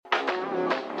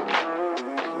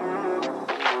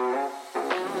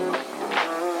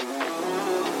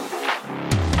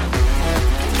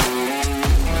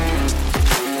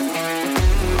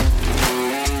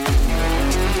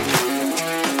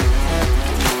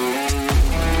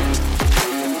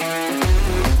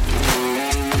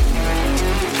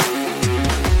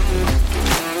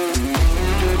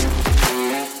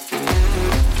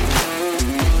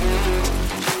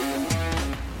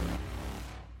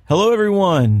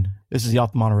everyone. This is the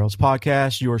Off the Monorails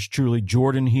podcast. Yours truly,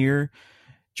 Jordan here,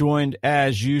 joined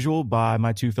as usual by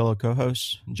my two fellow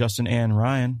co-hosts, Justin and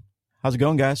Ryan. How's it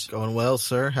going, guys? Going well,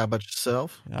 sir. How about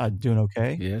yourself? Doing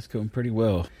okay. Yeah, it's going pretty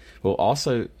well. Well,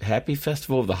 also, happy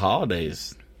Festival of the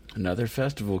Holidays. Another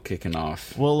festival kicking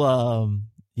off. We'll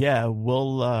be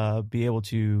able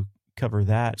to cover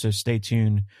that. So stay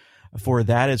tuned for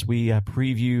that as we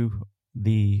preview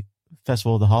the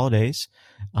Festival of the Holidays,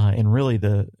 and really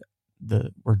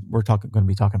we're going to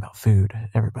be talking about food,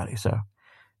 everybody. So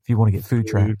if you want to get food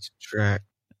track,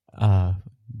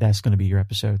 that's going to be your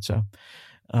episode. So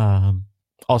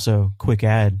also quick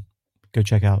ad, go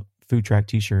check out Food Track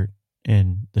t-shirt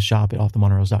in the shop at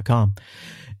offthemonorails.com.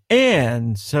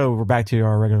 And so we're back to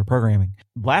our regular programming.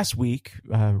 Last week,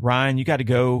 Ryan, you got to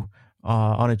go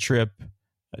on a trip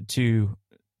to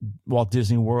Walt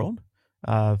Disney World.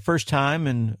 First time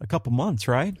in a couple months,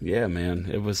 right? Yeah, man.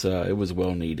 It was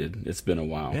well needed. It's been a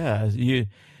while. Yeah,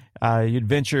 you'd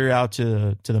venture out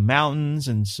to the mountains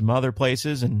and some other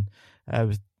places, and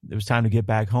it was time to get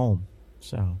back home.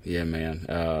 So yeah, man.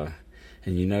 And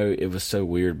it was so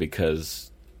weird because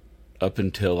up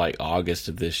until like August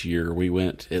of this year, we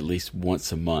went at least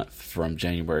once a month from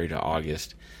January to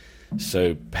August.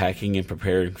 So packing and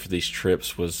preparing for these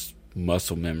trips was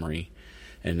muscle memory.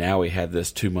 And now we had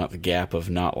this 2-month gap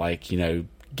of not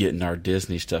getting our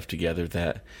Disney stuff together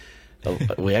that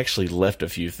we actually left a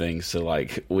few things. So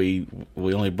like we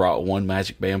only brought one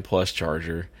Magic Band Plus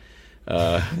charger.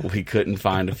 We couldn't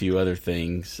find a few other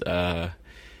things.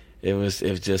 It was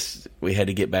just, we had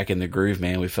to get back in the groove,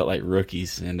 man. We felt like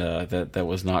rookies, and that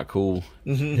was not cool.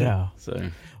 Yeah. So,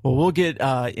 well, we'll get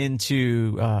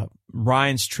into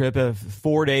Ryan's trip, a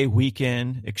 4-day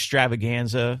weekend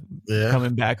extravaganza,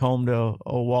 coming back home to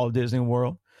Walt Disney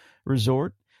World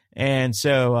Resort. And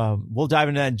so we'll dive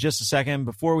into that in just a second.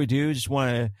 Before we do, just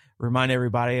want to remind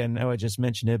everybody, I know I just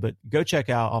mentioned it, but go check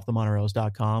out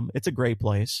offthemonorails.com. It's a great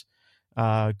place.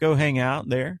 Go hang out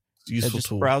there. Useful just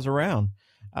tool. Browse around.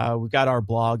 We've got our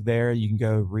blog there. You can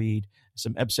go read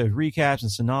some episode recaps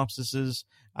and synopsises.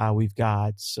 We've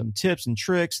got some tips and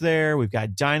tricks there. We've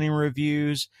got dining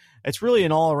reviews. It's really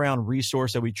an all-around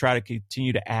resource that we try to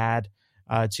continue to add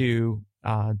to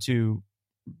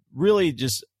really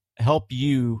just help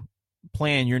you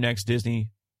plan your next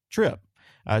Disney trip.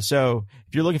 So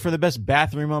if you're looking for the best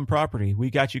bathroom on property, we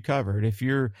got you covered. If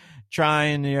you're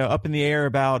trying up in the air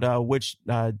about which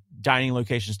dining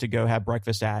locations to go have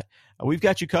breakfast at, we've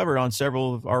got you covered on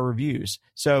several of our reviews.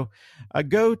 So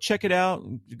go check it out.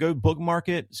 Go bookmark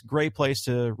it. It's a great place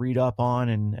to read up on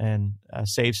and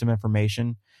save some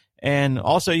information. And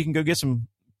also you can go get some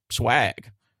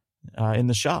swag in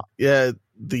the shop. Yeah,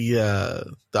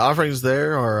 the offerings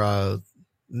there are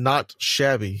not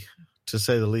shabby, to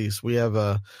say the least. We have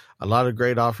a lot of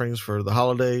great offerings for the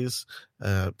holidays,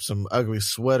 some ugly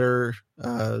sweater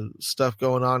stuff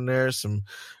going on there, some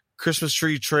Christmas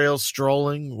tree trail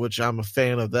strolling, which I'm a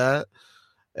fan of that.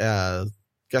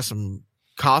 Got some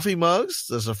coffee mugs.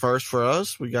 That's a first for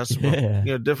us. We got some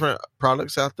different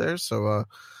products out there, so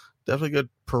definitely good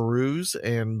peruse,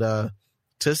 and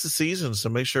 'tis the season, so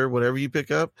make sure whatever you pick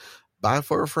up, buy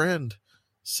for a friend.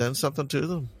 Send something to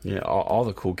them. Yeah, all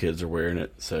the cool kids are wearing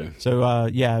it. So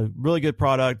really good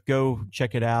product. Go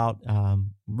check it out.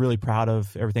 Really proud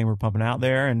of everything we're pumping out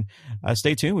there. And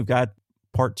stay tuned. We've got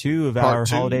part 2 of our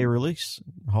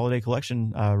holiday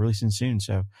collection releasing soon.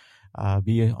 So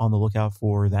be on the lookout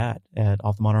for that at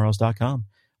offthemonorails.com.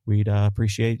 We'd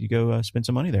appreciate you go spend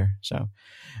some money there. So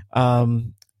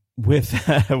with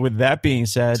that being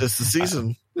said, just the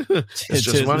season. It's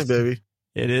just money, baby.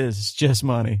 It is. It's just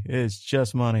money. It's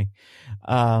just money.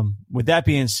 With that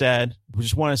being said, we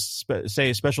just want to say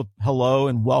a special hello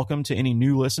and welcome to any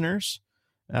new listeners.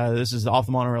 This is the Off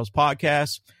the Monorails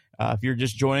podcast. If you're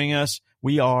just joining us,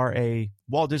 we are a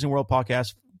Walt Disney World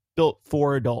podcast built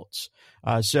for adults.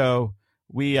 So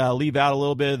we leave out a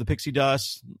little bit of the pixie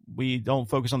dust. We don't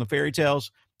focus on the fairy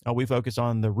tales. We focus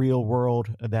on the real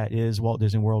world that is Walt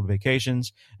Disney World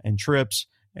vacations and trips.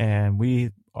 And we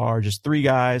are just 3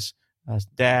 guys,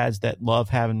 dads that love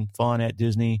having fun at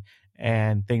Disney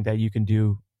and think that you can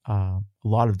do a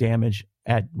lot of damage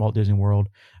at Walt Disney World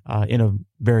in a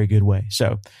very good way.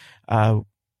 So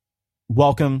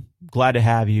welcome. Glad to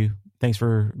have you. Thanks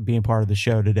for being part of the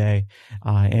show today.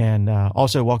 And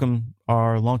also welcome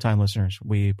our longtime listeners.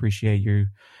 We appreciate you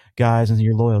guys and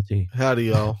your loyalty. Howdy,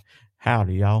 y'all.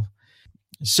 Howdy, y'all.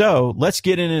 So let's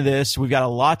get into this. We've got a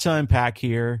lot to unpack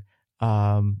here.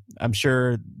 I'm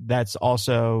sure that's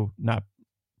also not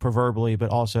proverbially, but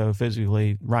also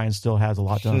physically, Ryan still has a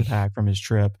lot to unpack from his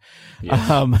trip.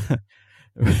 Yes.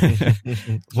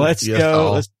 Let's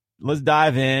go. let's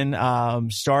dive in.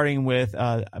 Starting with,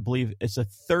 I believe it's a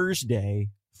Thursday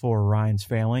for Ryan's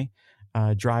family,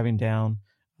 driving down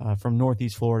from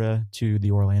Northeast Florida to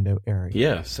the Orlando area.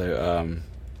 Yeah. So,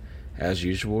 as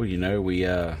usual,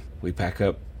 we pack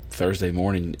up Thursday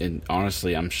morning, and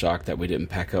honestly, I'm shocked that we didn't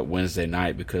pack up Wednesday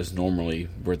night, because normally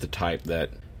we're the type that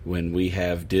when we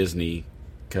have Disney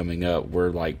coming up,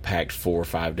 we're like packed 4 or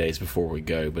 5 days before we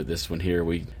go. But this one here,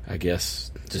 we, I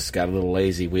guess, just got a little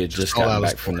lazy. We had just gotten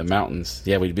back from the mountains.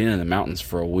 Yeah, we'd been in the mountains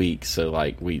for a week, so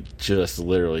like we just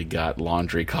literally got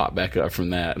laundry caught back up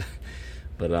from that.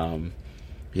 But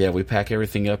yeah, we pack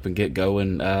everything up and get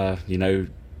going,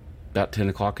 about 10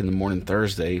 o'clock in the morning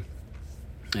Thursday,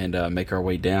 and make our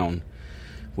way down.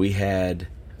 We had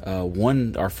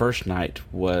our first night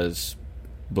was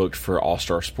booked for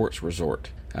All-Star Sports Resort,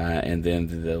 and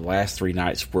then the last 3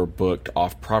 nights were booked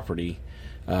off property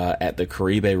at the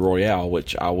Caribe Royale,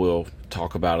 which I will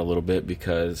talk about a little bit,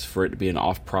 because for it to be an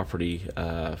off-property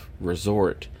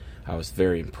resort, I was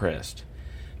very impressed.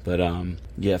 But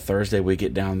yeah, Thursday we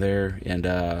get down there,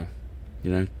 and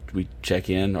we check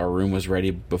in. Our room was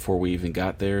ready before we even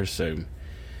got there, so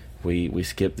we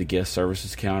skipped the guest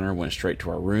services counter, went straight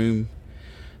to our room.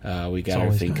 We got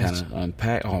everything kind of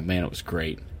unpacked. Oh man, it was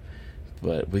great.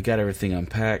 But we got everything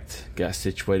unpacked, got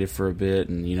situated for a bit,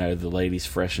 and the ladies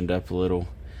freshened up a little.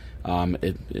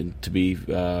 To be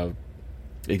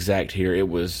exact here, it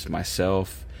was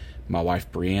myself, my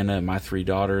wife Brianna, my 3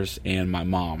 daughters, and my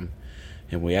mom.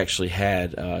 And we actually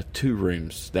had 2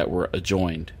 rooms that were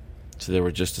adjoined. So there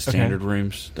were just the standard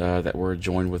rooms that were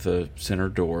adjoined with a center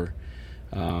door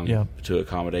to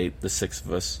accommodate the 6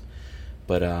 of us.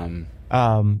 But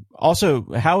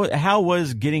also, how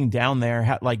was getting down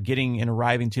there? Getting and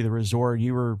arriving to the resort?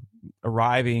 You were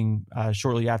arriving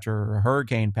shortly after a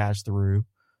hurricane passed through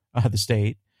the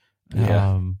state.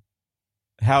 Yeah.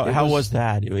 How was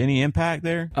that? Any impact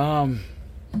there?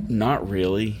 Not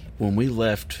really. When we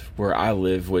left where I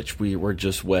live, which we were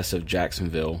just west of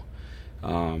Jacksonville,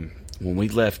 when we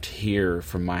left here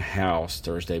from my house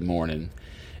Thursday morning,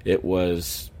 it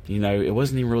was, it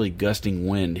wasn't even really gusting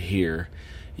wind here.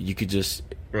 You could just,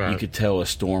 you could tell a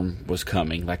storm was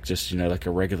coming, like just, like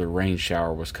a regular rain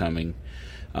shower was coming.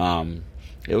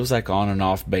 It was like on and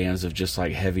off bands of just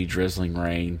like heavy drizzling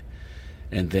rain.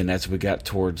 And then as we got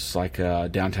towards like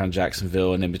downtown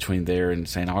Jacksonville and in between there and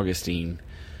St. Augustine,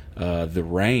 the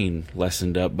rain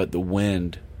lessened up, but the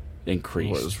wind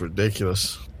increased. It was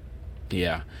ridiculous.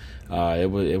 Yeah.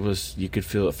 It was, you could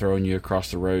feel it throwing you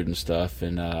across the road and stuff.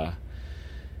 And,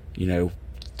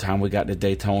 time we got to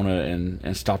Daytona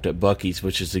and stopped at Buc-ee's,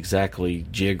 which is exactly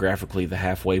geographically the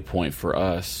halfway point for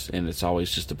us, and it's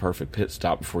always just a perfect pit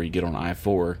stop before you get on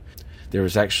I-4. There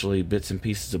was actually bits and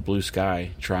pieces of blue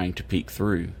sky trying to peek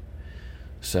through.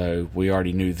 So we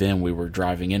already knew then we were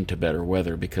driving into better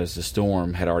weather, because the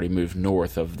storm had already moved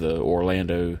north of the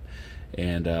Orlando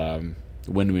and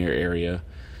Windermere area.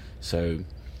 So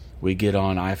we get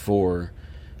on I-4.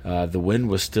 The wind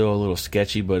was still a little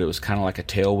sketchy, but it was kind of like a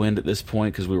tailwind at this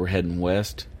point because we were heading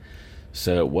west.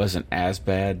 So it wasn't as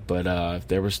bad, but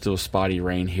there was still spotty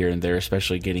rain here and there,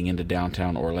 especially getting into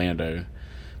downtown Orlando.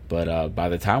 But by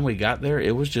the time we got there,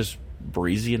 it was just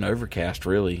breezy and overcast,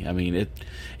 really. I mean,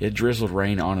 it drizzled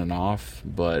rain on and off,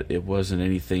 but it wasn't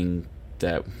anything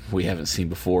that we haven't seen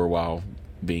before while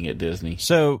being at Disney.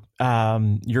 So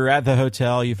you're at the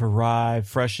hotel, you've arrived,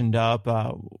 freshened up.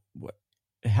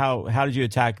 How did you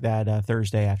attack that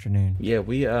Thursday afternoon? Yeah,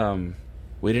 we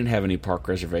didn't have any park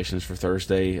reservations for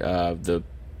Thursday. The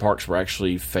parks were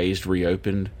actually phased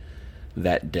reopened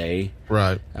that day.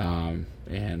 Right.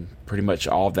 And pretty much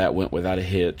all of that went without a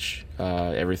hitch.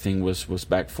 Everything was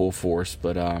back full force,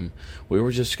 but we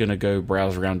were just going to go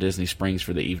browse around Disney Springs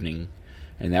for the evening,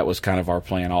 and that was kind of our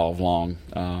plan all along.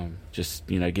 Just,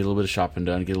 get a little bit of shopping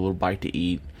done, get a little bite to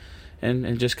eat,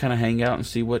 and just kind of hang out and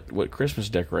see what Christmas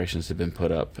decorations have been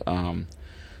put up.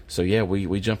 So yeah,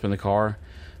 we jumped in the car.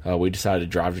 We decided to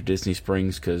drive to Disney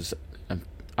Springs because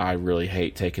I really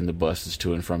hate taking the buses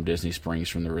to and from Disney Springs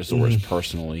from the resorts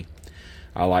personally.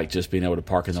 I like just being able to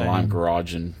park in the Lime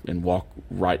Garage and walk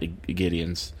right to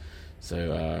Gideon's.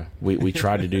 So we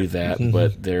tried to do that,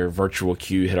 but their virtual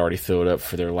queue had already filled up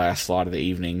for their last slot of the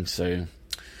evening. So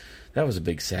that was a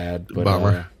big sad. But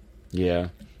bummer. Yeah,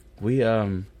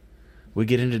 we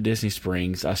get into Disney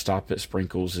Springs. I stop at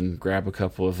Sprinkles and grab a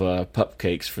couple of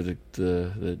pupcakes for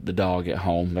the dog at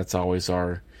home. That's always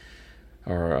our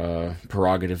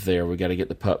prerogative there. We got to get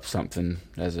the pup something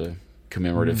as a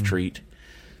commemorative treat.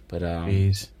 But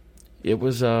it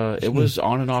was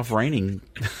on and off raining.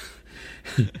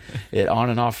 It on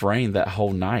and off rained that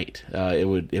whole night. It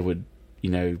would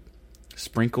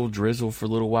sprinkle drizzle for a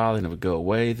little while, then it would go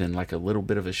away. Then like a little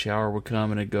bit of a shower would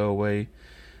come and it'd go away.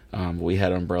 We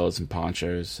had umbrellas and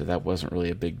ponchos, so that wasn't really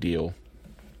a big deal.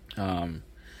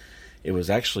 It was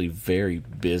actually very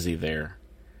busy there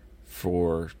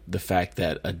for the fact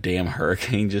that a damn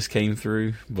hurricane just came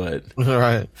through, but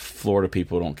right. Florida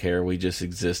people don't care. We just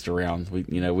exist around.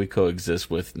 We coexist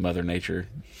with Mother Nature.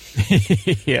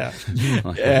 Yeah.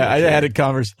 I had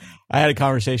a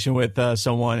conversation with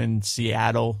someone in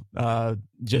Seattle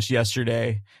just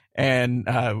yesterday, and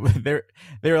they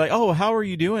were like, "Oh, how are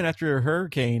you doing after a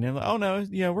hurricane?" And like, "Oh no,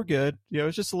 we're good.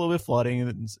 It's just a little bit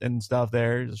flooding and stuff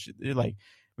there." You're like,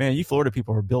 man, you Florida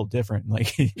people are built different.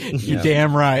 Like, you're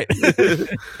damn right.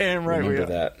 Damn right. Remember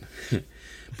that.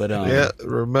 But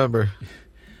remember.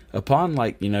 Upon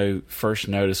first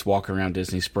notice walking around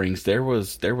Disney Springs, there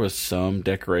was some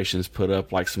decorations put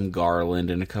up, like some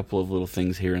garland and a couple of little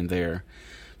things here and there.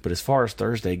 But as far as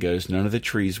Thursday goes, none of the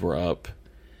trees were up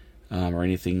or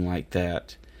anything like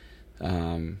that.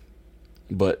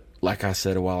 But like I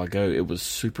said a while ago, it was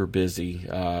super busy.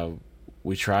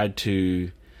 We tried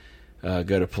to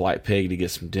go to Polite Pig to get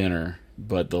some dinner,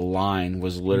 but the line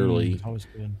was literally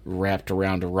wrapped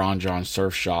around a Ron John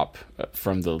surf shop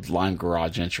from the Lime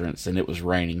Garage entrance, and it was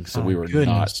raining, so we were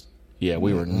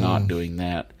not doing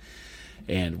that.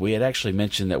 And we had actually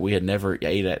mentioned that we had never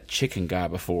ate at Chicken Guy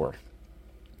before,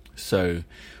 so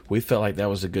we felt like that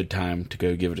was a good time to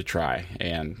go give it a try.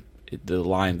 And the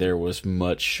line there was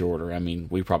much shorter. I mean,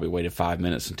 we probably waited 5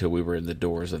 minutes until we were in the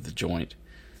doors of the joint.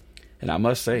 And I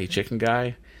must say, Chicken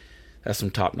Guy, that's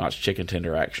some top-notch chicken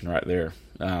tender action right there.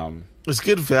 It's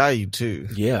good value, too.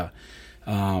 Yeah.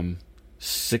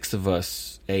 6 of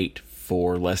us ate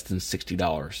for less than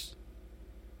 $60.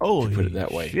 Oh, to put it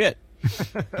that way. Shit.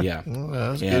 Yeah. Well,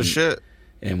 that's good shit.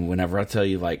 And whenever I tell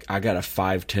you, I got a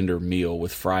 5-tender meal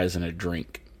with fries and a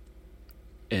drink.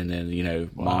 And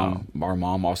then, our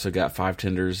mom also got 5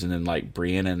 tenders. And then,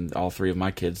 Brianna and all 3 of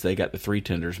my kids, they got the 3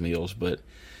 tenders meals. But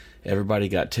everybody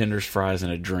got tenders, fries,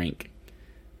 and a drink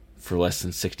for less than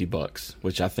 $60,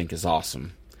 which I think is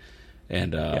awesome.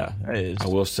 And I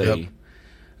will say,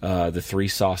 the 3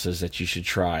 sauces that you should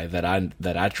try that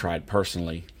I tried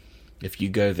personally. If you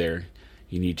go there,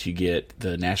 you need to get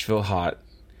the Nashville Hot,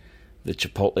 the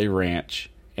Chipotle Ranch,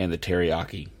 and the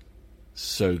Teriyaki.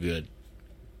 So good.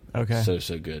 Okay.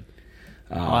 So good.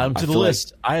 Add them to the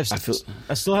list. I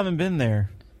still haven't been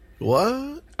there.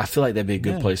 What? I feel like that'd be a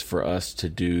good place for us to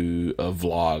do a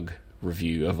vlog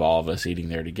review of all of us eating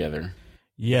there together.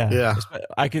 Yeah.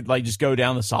 I could just go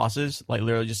down the sauces,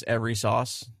 literally just every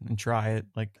sauce and try it.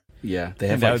 Yeah, they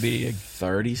have that would be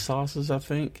 30 sauces, I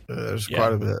think. There's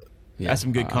quite a bit. Yeah. That's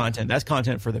some good content. That's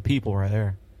content for the people right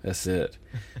there. That's it.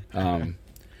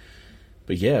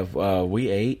 But yeah, we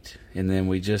ate, and then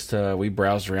we just we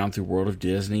browsed around through World of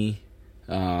Disney.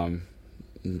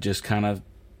 Just kind of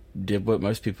did what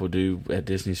most people do at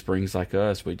Disney Springs like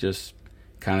us. We just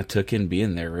kind of took in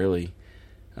being there, really.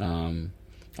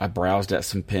 I browsed at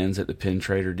some pins at the Pin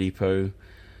Trader Depot.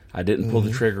 I didn't pull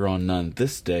the trigger on none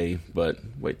this day, but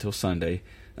wait till Sunday.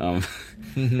 I'll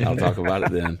talk about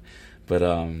it then. But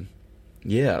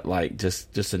yeah,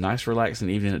 just a nice relaxing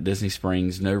evening at Disney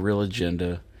Springs. No real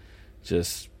agenda,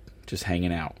 just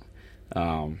hanging out.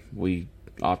 We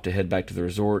opted to head back to the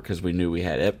resort because we knew we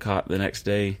had Epcot the next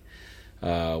day.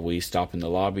 We stop in the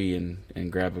lobby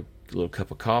and grab a little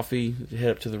cup of coffee,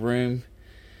 head up to the room,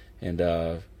 and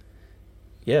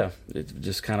it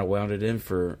just kind of wound it in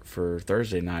for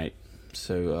Thursday night.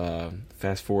 So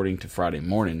fast forwarding to Friday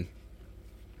morning,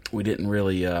 we didn't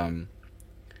really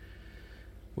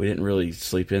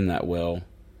sleep in that well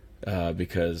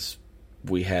because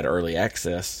we had early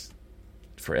access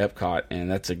for Epcot, and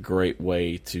that's a great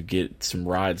way to get some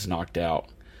rides knocked out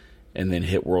and then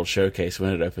hit World Showcase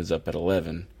when it opens up at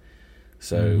 11.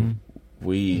 So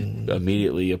we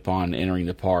immediately upon entering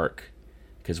the park,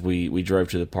 because we drove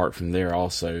to the park from there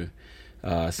also,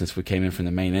 since we came in from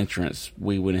the main entrance,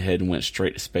 we went ahead and went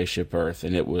straight to Spaceship Earth,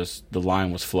 and the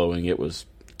line was flowing. It was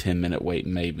 10-minute wait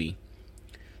maybe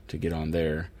to get on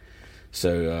there.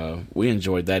 So we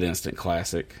enjoyed that instant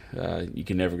classic. You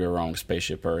can never go wrong with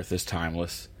Spaceship Earth. It's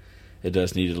timeless. It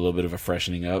does need a little bit of a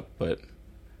freshening up, but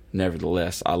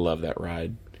nevertheless, I love that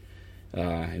ride.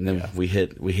 And then we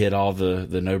hit all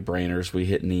the no-brainers. We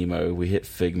hit Nemo. We hit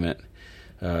Figment.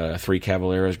 3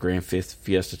 Caballeros Grand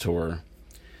Fiesta Tour.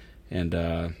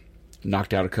 And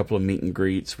knocked out a couple of meet and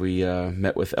greets. We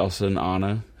met with Elsa and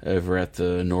Anna over at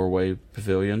the Norway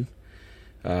Pavilion.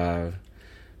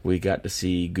 We got to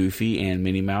see Goofy and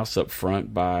Minnie Mouse up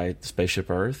front by Spaceship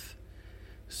Earth.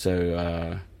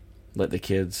 So let the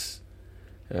kids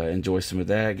enjoy some of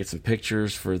that, get some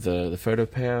pictures for the photo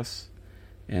pass.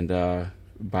 And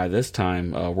by this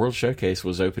time, World Showcase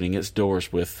was opening its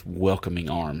doors with welcoming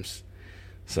arms.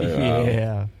 So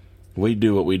yeah, we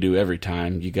do what we do every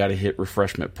time. You got to hit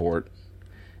refreshment port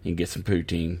and get some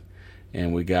poutine.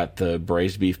 And we got the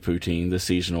braised beef poutine, the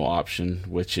seasonal option,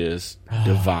 which is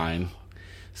divine.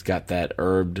 It's got that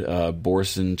herbed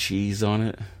Boursin cheese on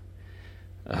it.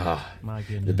 My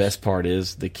goodness. The best part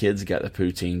is the kids got the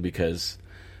poutine because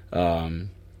my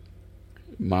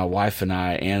wife and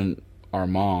I and our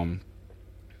mom,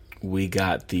 we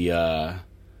got the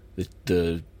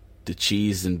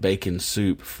cheese and bacon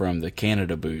soup from the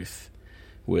Canada booth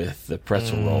with the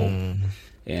pretzel roll.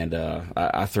 And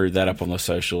I threw that up on the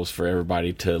socials for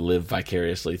everybody to live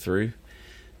vicariously through.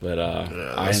 But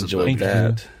I enjoyed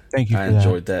that. Thank you for I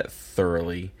enjoyed that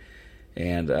thoroughly.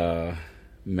 And,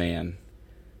 man,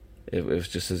 it was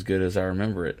just as good as I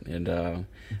remember it. And I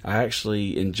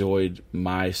actually enjoyed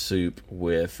my soup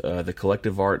with the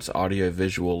Collective Arts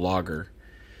Audio-Visual Lager.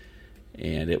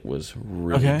 And it was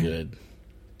really good.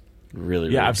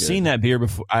 Really I've good. seen that beer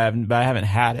before. But I haven't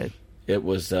had it. It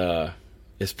was...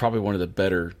 it's probably one of the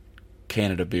better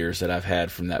Canada beers that I've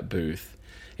had from that booth.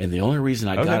 And the only reason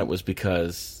I got it was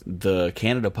because the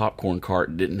Canada popcorn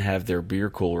cart didn't have their beer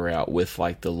cooler out with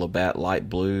like the Labatt Light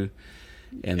Blue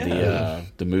and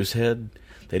the Moosehead.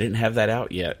 They didn't have that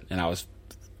out yet. And I was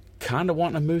kind of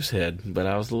wanting a Moosehead, but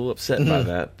I was a little upset by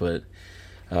that. But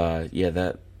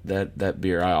that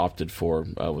beer I opted for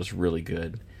was really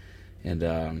good. And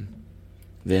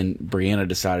then Brianna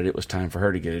decided it was time for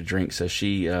her to get a drink, so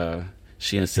she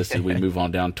insisted we move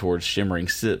on down towards Shimmering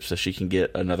Sips so she can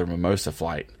get another mimosa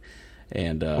flight.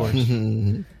 And,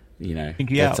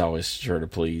 that's always sure to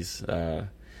please. I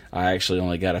actually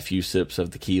only got a few sips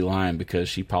of the key lime because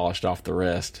she polished off the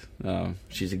rest.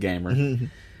 She's a gamer. And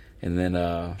then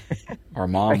our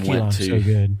mom went to... so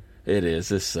good. It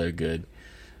is. It's so good.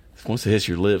 Once it hits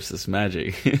your lips, it's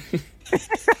magic.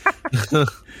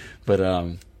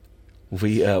 But...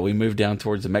 We moved down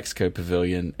towards the Mexico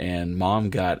Pavilion, and Mom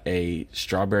got a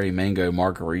strawberry mango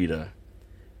margarita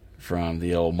from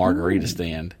the old margarita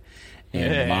stand.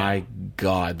 And my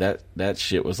God, that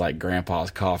shit was like Grandpa's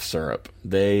cough syrup.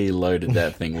 They loaded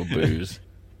that thing with booze.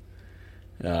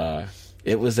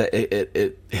 It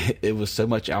was so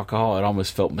much alcohol, it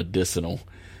almost felt medicinal.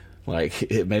 Like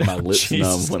it made my lips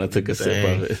numb when I took a sip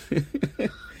of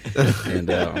it. And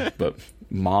but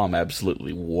Mom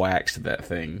absolutely waxed that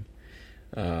thing.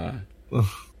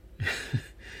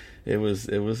 It was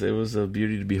a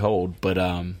beauty to behold.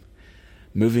 But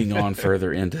moving on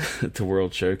further into the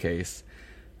World Showcase,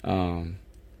 I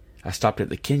stopped at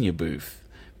the Kenya booth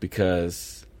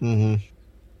because I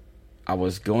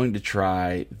was going to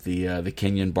try the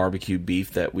Kenyan barbecue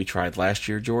beef that we tried last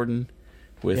year, Jordan,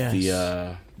 with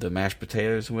the mashed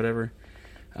potatoes and whatever.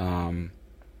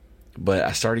 But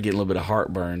I started getting a little bit of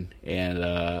heartburn, and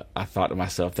I thought to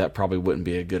myself that probably wouldn't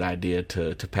be a good idea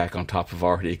to pack on top of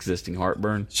already existing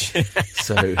heartburn.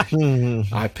 So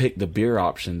I picked the beer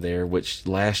option there, which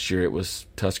last year it was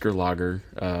Tusker Lager,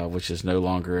 which is no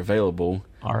longer available.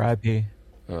 R.I.P.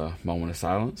 Moment of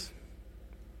silence.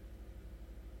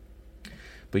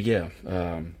 But yeah,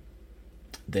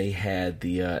 they had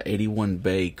the 81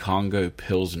 Bay Congo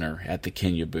Pilsner at the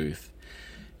Kenya booth.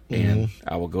 And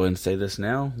I will go ahead and say this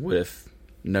now with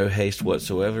no haste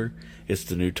whatsoever. It's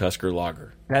the new Tusker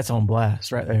Lager. That's on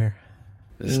blast right there.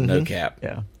 It's no cap.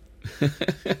 Yeah.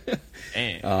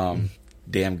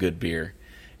 Damn good beer.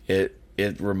 It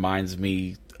reminds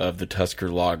me of the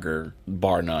Tusker Lager,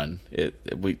 bar none.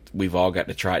 We've all got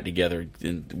to try it together,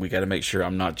 and we got to make sure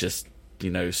I'm not just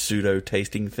pseudo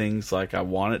tasting things like I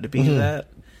want it to be that.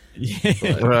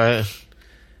 Yeah. Right.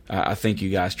 I think you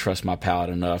guys trust my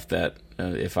palate enough that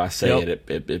if I say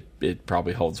it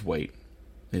probably holds weight.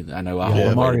 I know I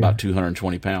hold weight about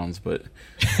 220 pounds, but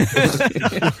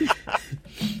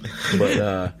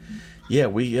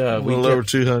we over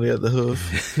 200 at the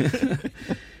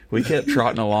hoof. We kept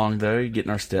trotting along though,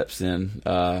 getting our steps in.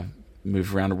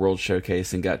 Moved around the World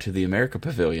Showcase and got to the America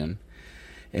Pavilion,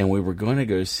 and we were going to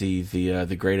go see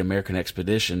the Great American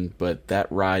Expedition, but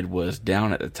that ride was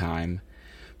down at the time.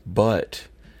 But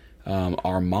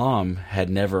our mom had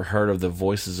never heard of the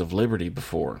Voices of Liberty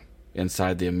before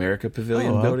inside the America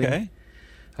Pavilion building. Okay.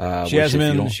 She has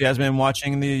been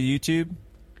watching the YouTube.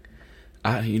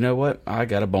 You know what? I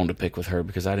got a bone to pick with her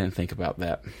because I didn't think about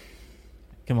that.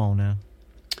 Come on now.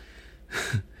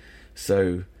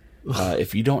 So,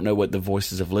 if you don't know what the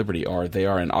Voices of Liberty are, they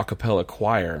are an a cappella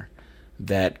choir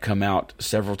that come out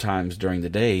several times during the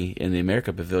day in the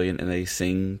America Pavilion, and they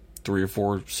sing 3 or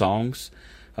 4 songs.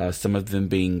 Some of them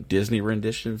being Disney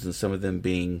renditions and some of them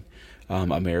being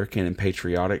American and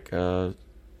patriotic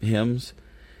hymns.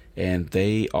 and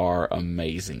they are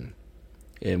amazing.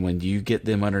 And when you get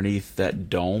them underneath that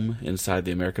dome inside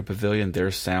the America Pavilion,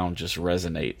 their sound just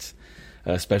resonates.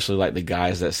 Especially like the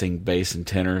guys that sing bass and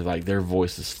tenor, like their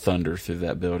voices thunder through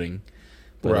that building.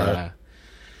 But, right.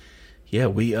 Yeah,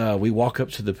 we walk up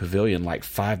to the pavilion like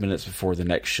 5 minutes before the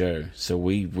next show. So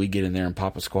we get in there and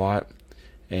pop a squat,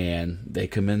 and they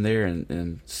come in there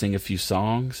and sing a few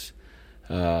songs.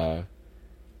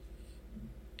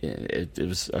 It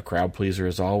was a crowd pleaser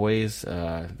as always.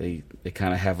 They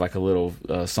kind of have like a little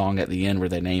song at the end where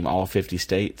they name all 50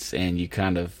 states, and you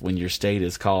kind of, when your state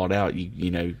is called out,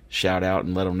 you shout out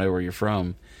and let them know where you're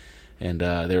from. And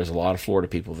there was a lot of Florida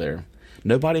people there.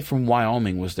 Nobody from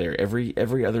Wyoming was there.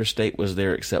 Every other state was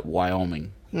there except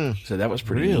Wyoming. So that was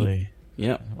pretty neat.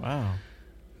 Yeah. Wow.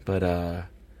 But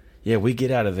yeah, we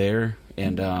get out of there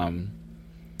and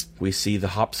we see the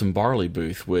hops and barley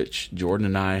booth, which Jordan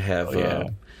and I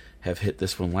have hit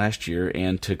this one last year.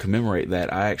 And to commemorate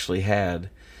that, I actually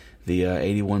had the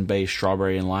 81 Bay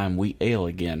Strawberry and Lime Wheat Ale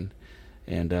again,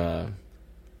 and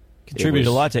contributed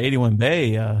a lot to 81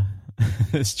 Bay.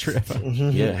 This trip.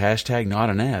 Yeah, hashtag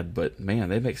not an ad, but man,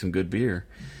 they make some good beer.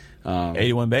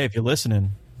 81 Bay, if you're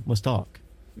listening, let's talk.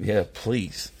 Yeah,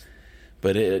 please.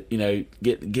 But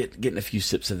getting a few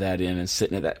sips of that in and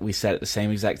sitting at that, we sat at the same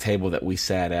exact table that we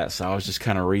sat at, so I was just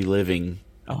kind of reliving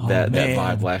that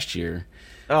vibe last year.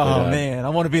 Oh man, I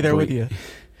want to be there with you.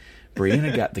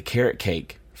 Brianna got the carrot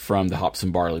cake from the hops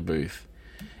and barley booth,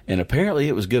 and apparently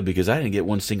it was good because I didn't get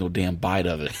one single damn bite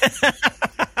of it.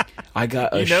 I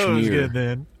got a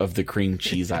smear of the cream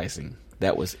cheese icing.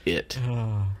 That was it.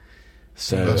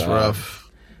 So that's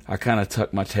rough. I kind of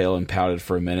tucked my tail and pouted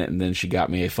for a minute, and then she got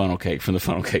me a funnel cake from the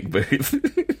funnel cake booth.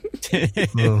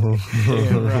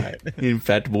 Yeah, right. In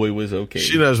fact, boy was okay.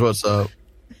 She knows what's up.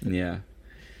 Yeah,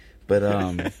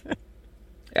 but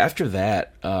after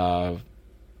that,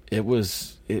 it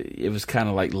was kind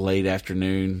of like late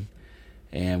afternoon,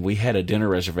 and we had a dinner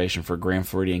reservation for Grand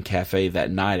Floridian Cafe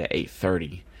that night at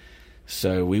 8:30.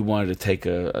 So we wanted to take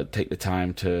the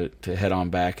time to head on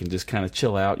back and just kind of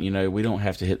chill out. We don't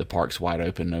have to hit the parks wide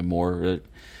open no more.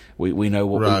 We know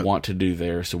what we want to do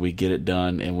there, so we get it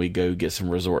done and we go get some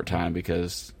resort time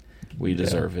because we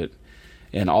deserve it.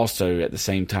 And also at the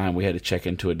same time, we had to check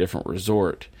into a different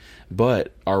resort,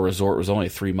 but our resort was only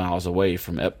 3 miles away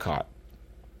from Epcot,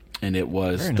 and it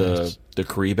was the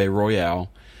Caribe Royale,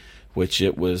 which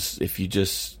it was if you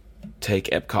just take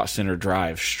Epcot Center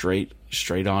Drive straight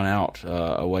on out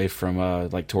away from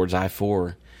like towards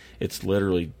I-4. It's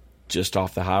literally just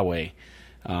off the highway.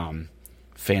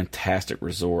 Fantastic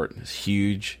resort. It's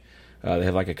huge. They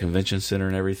have like a convention center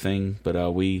and everything.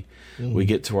 But we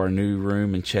get to our new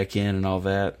room and check in and all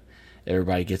that.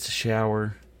 Everybody gets a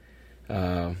shower. We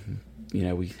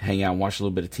hang out and watch a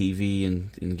little bit of TV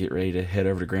and get ready to head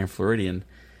over to Grand Floridian.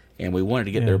 And we wanted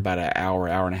to get there about an hour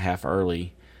and a half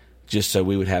early, just so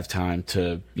we would have time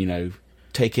to,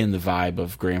 take in the vibe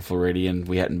of Grand Floridian.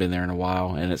 We hadn't been there in a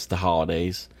while, and it's the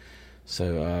holidays.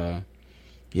 So,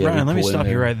 Ryan, let me stop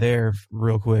you right there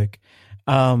real quick.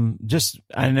 I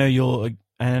know you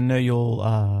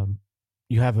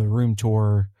have a room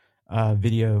tour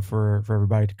video for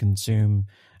everybody to consume.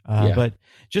 But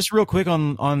just real quick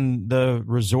on the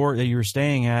resort that you were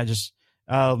staying at, just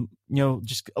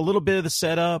just a little bit of the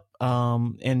setup,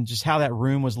 and just how that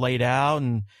room was laid out,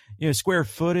 and square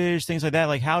footage, things like that.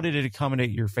 Like, how did it accommodate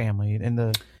your family and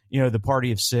the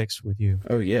party of 6 with you?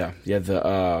 Oh yeah.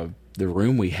 The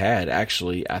room we had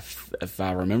actually, if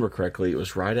I remember correctly, it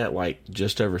was right at like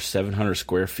just over 700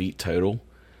 square feet total.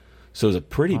 So it was a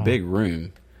pretty big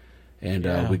room,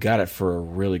 and we got it for a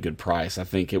really good price. I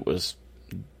think it was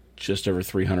just over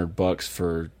 $300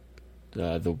 for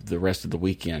the rest of the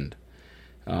weekend.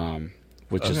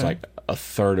 Which is like a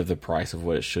third of the price of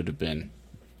what it should have been.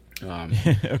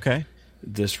 Okay.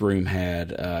 This room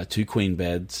had 2 queen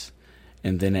beds,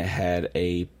 and then it had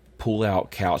a pull-out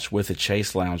couch with a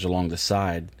chase lounge along the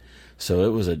side. So it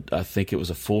was I think it was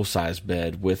a full-size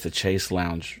bed with a chase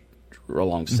lounge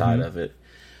alongside of it.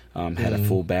 Had a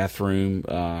full bathroom.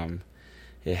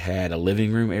 It had a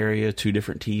living room area, 2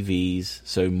 different TVs.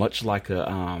 So much like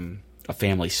a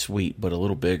family suite, but a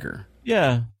little bigger.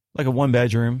 Yeah. Like a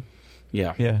 1-bedroom.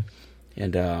 Yeah. Yeah.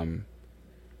 And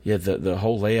the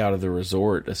whole layout of the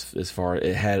resort, as far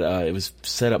it had, it was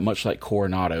set up much like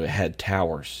Coronado. It had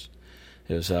towers.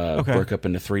 It was broke up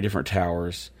into 3 different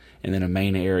towers, and then a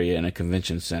main area and a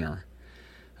convention center.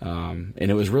 And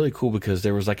it was really cool because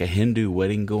there was like a Hindu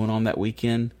wedding going on that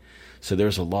weekend. So there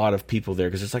was a lot of people there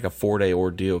because it's like a 4-day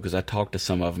ordeal. Because I talked to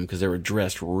some of them because they were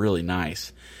dressed really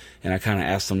nice, and I kind of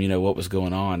asked them, what was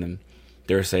going on, and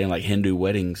they were saying like Hindu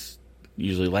weddings,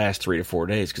 usually lasts 3 to 4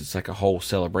 days because it's like a whole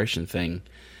celebration thing.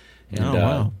 And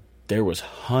wow. there was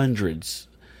hundreds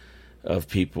of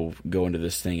people going to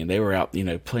this thing, and they were out,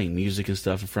 playing music and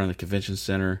stuff in front of the convention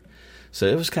center. So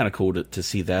it was kind of cool to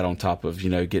see that on top of,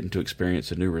 getting to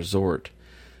experience a new resort.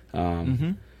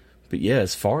 But yeah,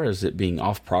 as far as it being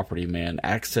off property, man,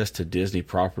 access to Disney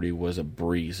property was a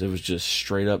breeze. It was just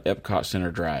straight up Epcot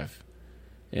Center Drive,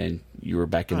 and you were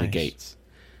back in the gates.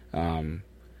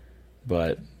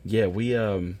 But yeah, we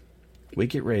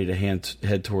get ready to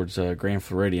head towards Grand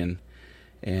Floridian,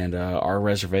 and our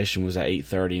reservation was at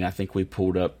 8:30, and I think we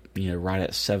pulled up, right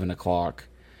at 7:00,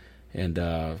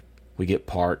 and we get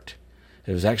parked.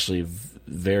 It was actually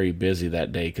very busy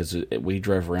that day because we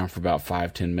drove around for about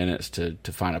 5-10 minutes to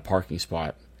find a parking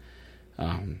spot.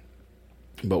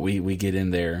 But we get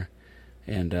in there,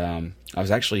 and I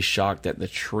was actually shocked that the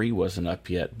tree wasn't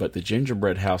up yet, but the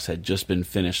gingerbread house had just been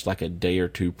finished like a day or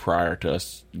two prior to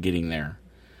us getting there.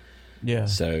 Yeah.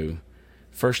 So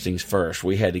first things first,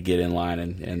 we had to get in line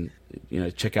and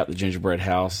check out the gingerbread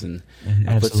house, and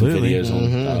I put some videos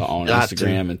on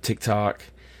Instagram and TikTok.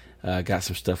 Got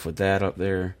some stuff with that up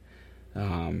there.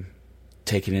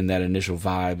 Taking in that initial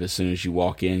vibe, as soon as you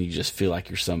walk in, you just feel like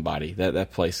you're somebody.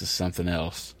 That place is something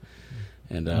else.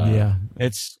 And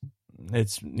it's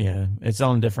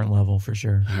on a different level for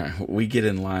sure. All right, we get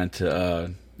in line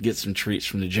to get some treats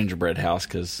from the gingerbread house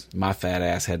because my fat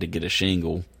ass had to get a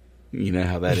shingle. You know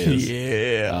how that is.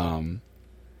 Yeah.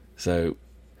 So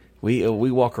we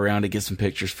walk around to get some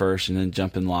pictures first, and then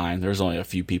jump in line. There's only a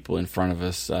few people in front of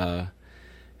us.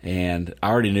 And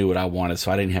I already knew what I wanted,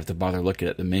 so I didn't have to bother looking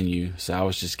at the menu. So I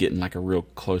was just getting like a real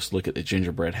close look at the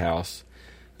gingerbread house.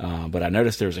 But I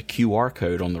noticed there was a QR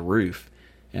code on the roof,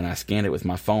 and I scanned it with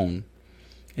my phone,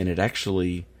 and it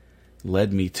actually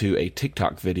led me to a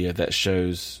TikTok video that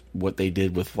shows what they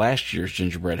did with last year's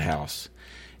gingerbread house.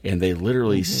 And they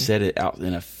literally set it out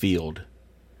in a field,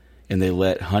 and they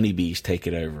let honeybees take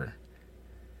it over.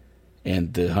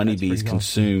 And the honeybees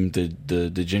consume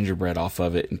the gingerbread off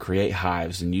of it and create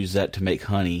hives and use that to make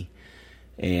honey.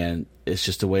 And it's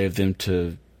just a way of them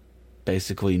to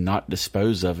basically not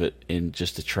dispose of it in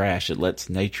just the trash. It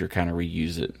lets nature kind of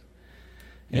reuse it.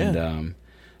 Yeah. And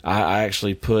I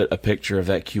actually put a picture of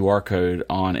that QR code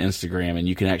on Instagram, and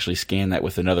you can actually scan that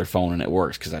with another phone, and it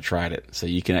works because I tried it. So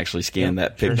you can actually scan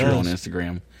that picture on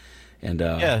Instagram. And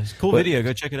it's a cool video.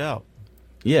 Go check it out.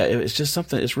 Yeah, it's just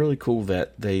something. It's really cool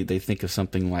that they think of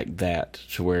something like that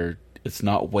to where it's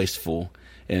not wasteful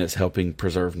and it's helping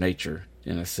preserve nature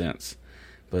in a sense.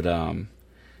 But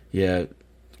yeah,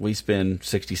 we spend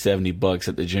 $60-$70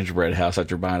 at the gingerbread house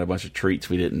after buying a bunch of treats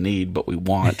we didn't need but we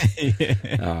want.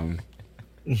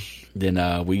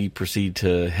 Then we proceed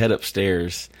to head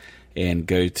upstairs and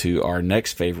go to our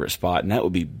next favorite spot, and that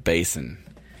would be Basin.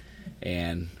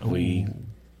 And we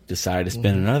decided to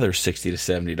spend another $60 to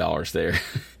 $70 there.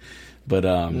 But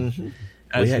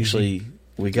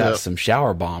we got some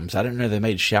shower bombs. I didn't know they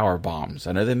made shower bombs.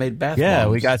 I know they made bath bombs. Yeah,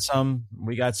 we got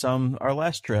some our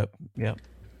last trip. Yep.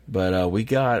 But we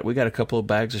got a couple of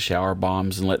bags of shower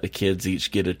bombs and let the kids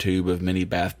each get a tube of mini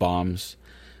bath bombs.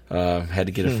 Had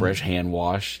to get a fresh hand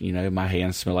wash. My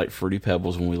hands smell like Fruity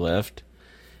Pebbles when we left.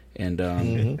 And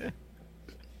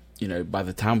by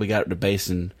the time we got up to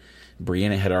Basin,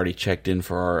 Brianna had already checked in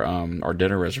for our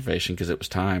dinner reservation because it was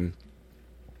time.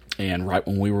 And right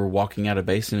when we were walking out of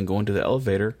Basin and going to the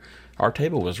elevator, our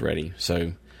table was ready.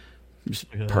 So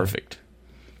perfect.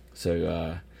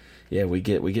 So we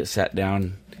get sat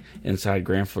down inside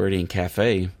Grand Floridian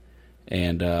Cafe,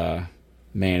 and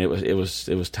man, it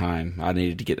was time. I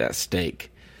needed to get that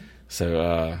steak.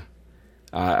 So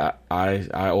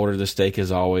I ordered the steak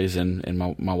as always, and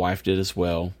my wife did as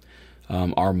well.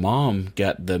 Our mom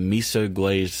got the miso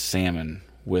glazed salmon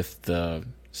with the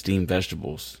steamed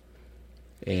vegetables,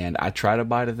 and I tried a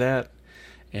bite of that,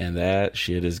 and that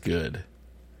shit is good.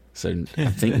 So I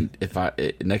think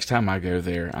next time I go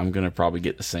there, I'm gonna probably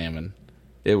get the salmon.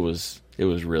 It was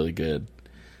really good.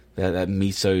 That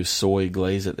miso soy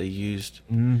glaze that they used,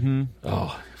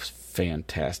 oh, it was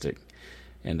fantastic.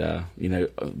 And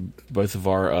both of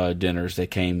our dinners, they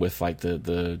came with like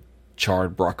the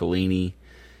charred broccolini.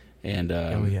 And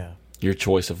your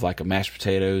choice of like a mashed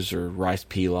potatoes or rice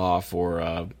pilaf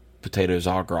or potatoes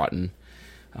au gratin.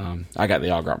 I got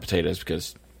the au gratin potatoes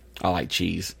because I like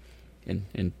cheese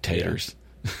and taters.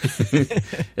 Yeah.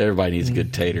 Everybody needs a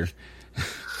good tater.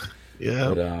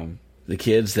 Yeah. But the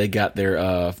kids, they got their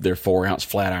 4-ounce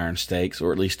flat iron steaks,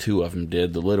 or at least 2 of them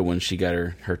did. The little one, she got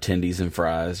her tendies and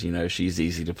fries. She's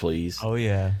easy to please. Oh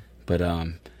yeah. But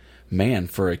man,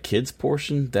 for a kid's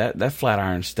portion, that flat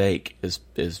iron steak is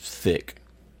thick.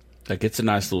 Like, it's a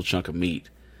nice little chunk of meat.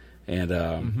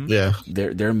 And Yeah.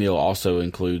 their meal also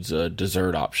includes a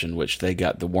dessert option, which they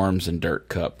got the worms and dirt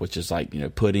cup, which is like,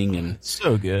 pudding and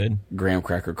So good. graham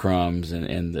cracker crumbs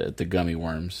and the gummy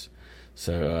worms.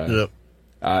 So Yep.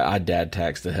 I dad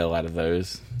taxed the hell out of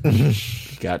those.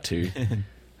 Got to.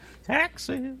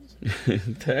 Taxes.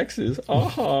 Taxes.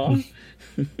 Aha.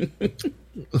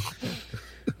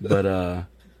 But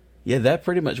yeah, that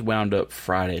pretty much wound up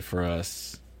Friday for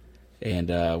us.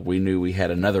 And we knew we had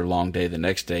another long day the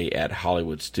next day at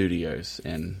Hollywood Studios,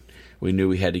 and we knew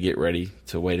we had to get ready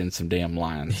to wait in some damn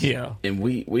lines. Yeah. And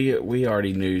we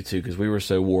already knew, too, because we were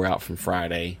so wore out from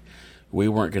Friday, we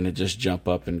weren't going to just jump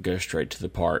up and go straight to the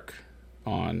park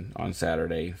on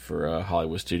Saturday for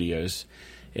Hollywood Studios.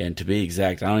 And to be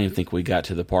exact, I don't even think we got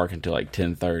to the park until like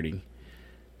 10:30.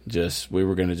 We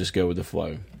were going to just go with the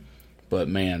flow. But,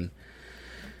 man...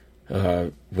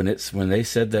 when they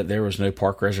said that there was no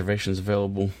park reservations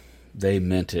available, they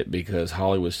meant it, because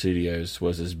Hollywood Studios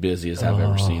was as busy as I've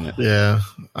ever seen it. Yeah,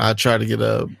 I tried to get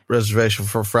a reservation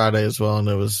for Friday as well, and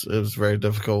it was very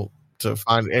difficult to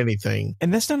find anything.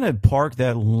 And that's not a park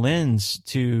that lends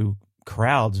to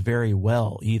crowds very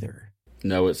well either.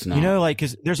 No, it's not.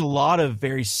 Because there's a lot of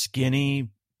very skinny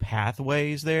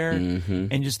pathways there,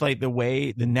 and just like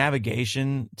the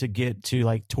navigation to get to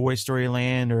like Toy Story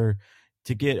Land or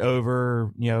to get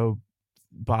over,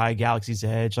 by Galaxy's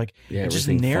Edge, like it just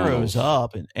narrows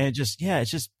up, and it just, it's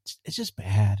just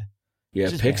bad. Yeah,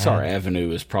 Pixar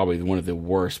Avenue is probably one of the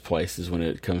worst places when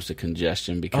it comes to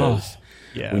congestion, because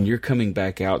when you're coming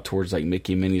back out towards like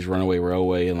Mickey and Minnie's Runaway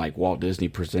Railway and like Walt Disney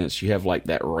Presents, you have like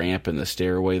that ramp and the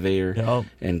stairway there. Yep.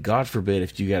 And God forbid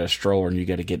if you got a stroller and you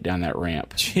got to get down that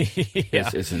ramp.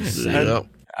 It's insane. Yep.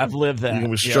 I've lived that. You're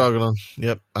going to be struggling.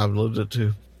 Yep, I've lived it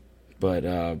too.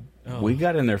 But we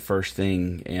got in there first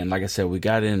thing, and like I said, we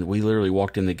literally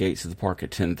walked in the gates of the park at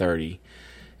 10:30,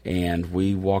 and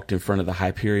we walked in front of the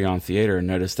Hyperion Theater and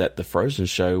noticed that the Frozen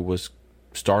show was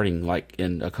starting like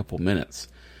in a couple minutes.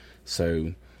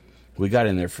 So we got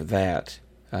in there for that,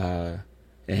 and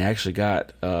actually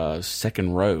got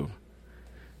second row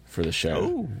for the show.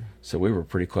 Ooh. So we were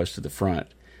pretty close to the front.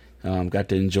 Got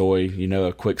to enjoy,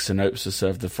 a quick synopsis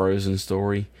of the Frozen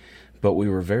story. But we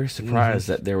were very surprised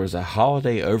that there was a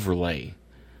holiday overlay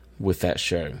with that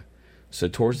show. So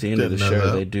towards the end of the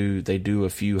show, they do a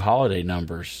few holiday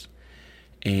numbers,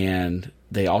 and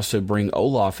they also bring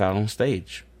Olaf out on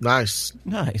stage. Nice,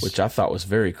 which I thought was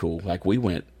very cool. Like, we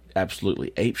went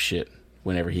absolutely apeshit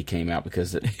whenever he came out,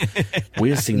 because we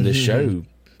had seen the show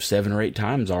 7 or 8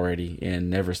 times already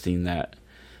and never seen that.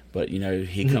 But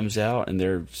he comes out and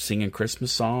they're singing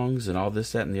Christmas songs and all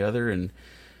this, that, and the other, and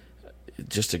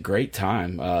just a great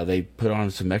time. They put on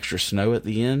some extra snow at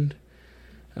the end.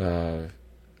 It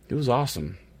was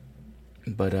awesome.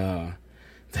 But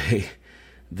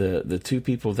the two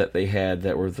people that they had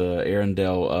that were the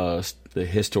Arendelle, the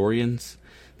historians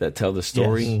that tell the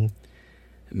story. Yes.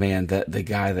 Man, the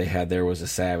guy they had there was a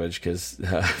savage, because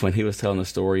when he was telling the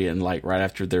story, and like right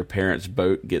after their parents'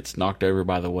 boat gets knocked over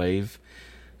by the wave,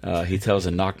 he tells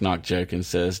a knock knock joke and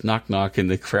says knock knock,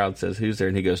 and the crowd says who's there,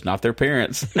 and he goes, not their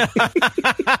parents.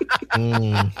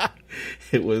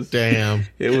 It was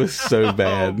so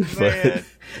bad. But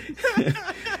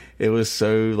it was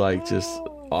so like just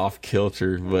off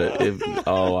kilter, but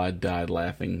I died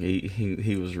laughing.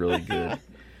 He was really good.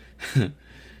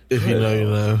 If you know, you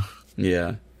know.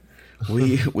 Yeah,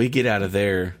 we get out of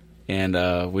there,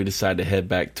 and we decide to head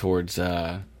back towards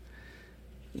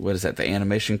what is that? The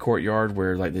animation courtyard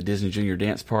where like the Disney Junior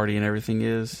Dance Party and everything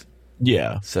is.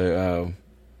 Yeah. So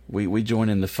we join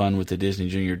in the fun with the Disney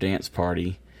Junior Dance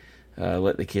Party.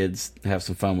 Let the kids have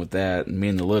some fun with that. And me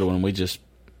and the little one, we just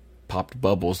popped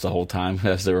bubbles the whole time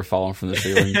as they were falling from the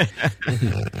ceiling.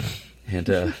 And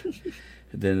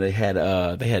then they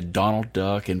had Donald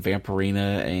Duck and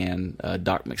Vampirina and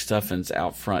Doc McStuffins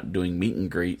out front doing meet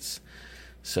and greets.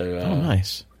 So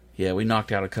nice. Yeah, we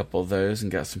knocked out a couple of those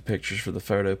and got some pictures for the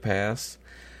photo pass.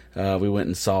 We went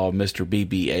and saw Mr.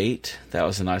 BB-8. That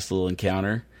was a nice little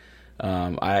encounter.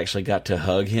 I actually got to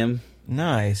hug him.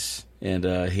 Nice.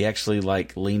 And he actually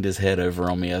like leaned his head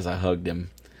over on me as I hugged him.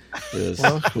 It was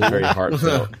very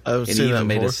heartfelt. I've seen that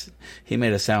before. He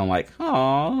made a sound like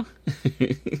 "Aw."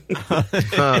 It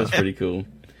was pretty cool.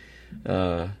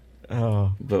 But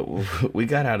we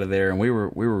got out of there, and we were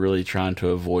really trying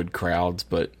to avoid crowds,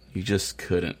 but you just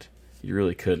couldn't. You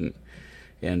really couldn't.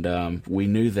 And we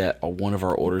knew that one of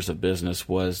our orders of business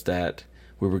was that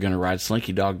we were going to ride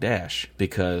Slinky Dog Dash,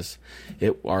 because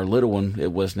our little one,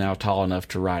 it was now tall enough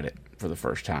to ride it for the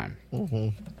first time. Mm-hmm.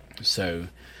 So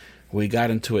we got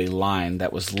into a line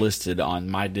that was listed on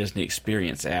My Disney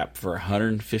Experience app for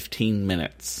 115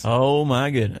 minutes. Oh, my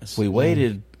goodness. We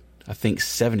waited, I think,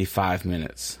 75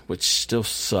 minutes, which still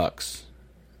sucks.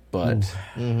 But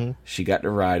she got to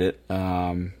ride it.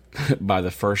 By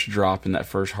the first drop in that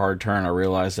first hard turn, I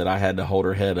realized that I had to hold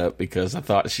her head up because I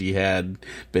thought she had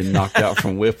been knocked out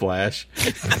from whiplash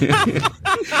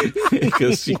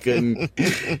because she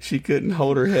couldn't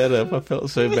hold her head up. I felt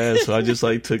so bad, so I just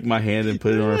took my hand and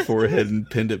put it on her forehead and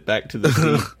pinned it back to the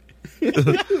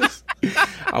seat.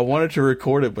 I wanted to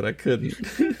record it, but I couldn't.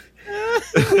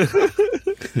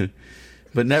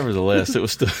 But nevertheless, it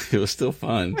was still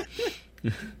fun.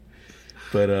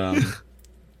 But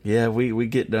yeah, we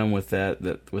get done with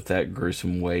that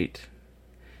gruesome wait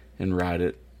and ride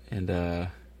it, and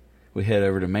we head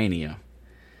over to Mania.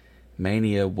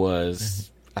 Mania was,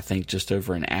 I think, just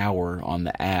over an hour on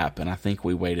the app, and I think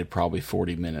we waited probably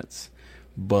 40 minutes.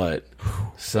 But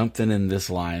something in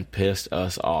this line pissed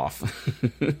us off.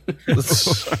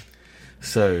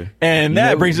 So, and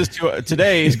that brings us to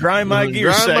today's Grind My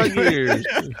Gears segment.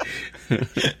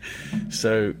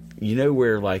 So,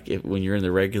 where when you're in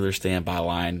the regular standby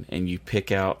line and you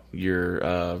pick out your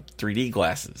 3D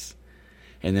glasses,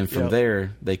 and then from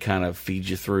there they kind of feed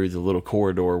you through the little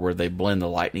corridor where they blend the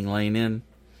lightning lane in.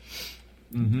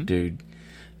 Dude,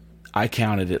 I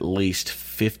counted at least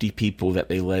 50 people that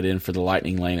they let in for the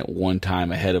lightning lane at one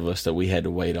time ahead of us that we had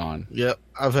to wait on. Yep,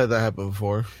 I've had that happen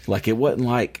before. It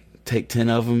wasn't take 10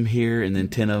 of them here and then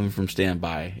 10 of them from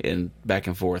standby and back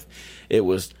and forth. It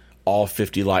was all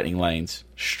 50 lightning lanes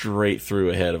straight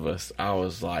through ahead of us. I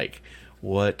was like,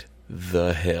 what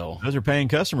the hell? Those are paying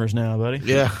customers now, buddy.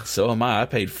 Yeah. So am I. I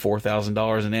paid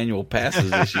 $4,000 in annual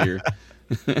passes this year.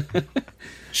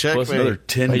 Plus another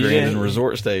 $10,000 in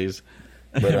resort stays.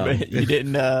 But you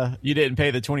didn't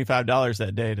pay the $25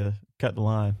 that day to cut the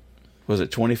line. Was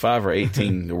it 25 or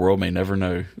 18? The world may never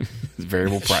know. It's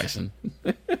variable pricing.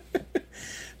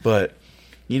 But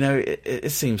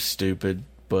it seems stupid.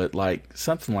 But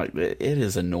something like that, it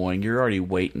is annoying. You're already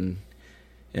waiting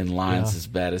in lines as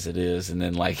bad as it is, and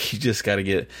then you just got to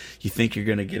you think you're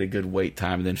going to get a good wait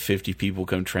time, and then 50 people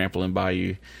come trampling by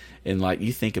you, and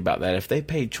you think about that. If they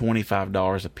paid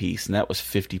 $25 a piece, and that was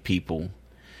 50 people,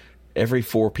 every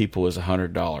 4 people is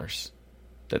 $100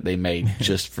 that they made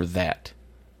just for that.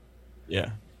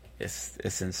 Yeah,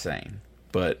 it's insane.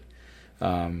 But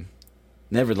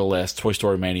nevertheless, Toy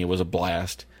Story Mania was a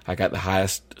blast. I got the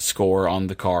highest score on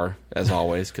the car, as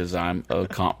always, because I'm a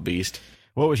comp beast.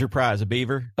 What was your prize? A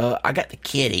beaver? I got the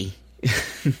kitty.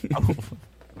 Oh,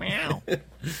 meow.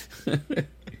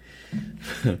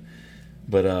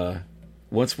 But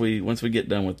once we get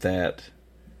done with that,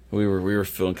 we were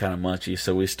feeling kind of munchy,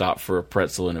 so we stopped for a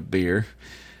pretzel and a beer.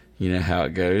 You know how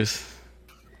it goes.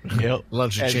 Yep.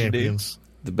 Lunch of champions.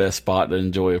 The best spot to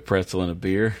enjoy a pretzel and a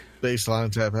beer.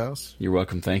 Baseline Tap House. You're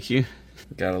welcome. Thank you.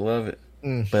 Gotta love it.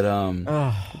 But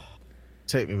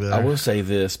take me there. I will say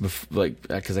this,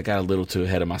 because I got a little too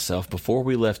ahead of myself. Before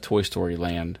we left Toy Story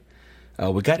Land,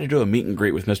 we got to do a meet and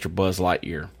greet with Mr. Buzz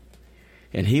Lightyear,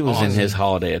 and he was in his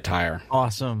holiday attire.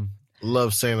 Awesome.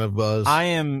 Love Santa Buzz.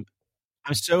 I'm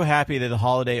so happy that the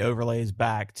holiday overlay is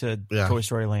back to Toy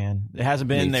Story Land. It hasn't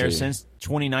been there since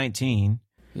 2019.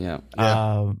 Yeah.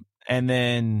 And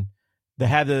then they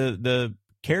have the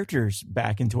characters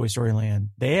back in Toy Story Land.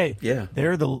 They're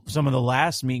some of the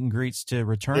last meet and greets to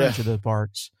return to the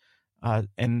parks.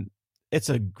 And it's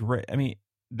a great,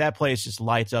 that place just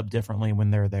lights up differently when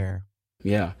they're there.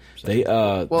 Yeah. So,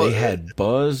 they had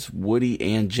Buzz,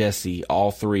 Woody, and Jesse,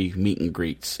 all 3 meet and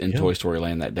greets in Toy Story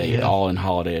Land that day, all in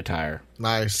holiday attire.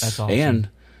 Nice. That's awesome. And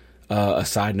a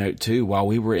side note too, while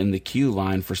we were in the queue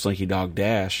line for Slinky Dog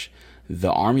Dash,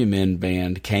 the Army Men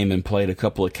band came and played a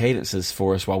couple of cadences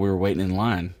for us while we were waiting in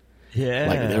line.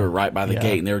 Yeah. They were right by the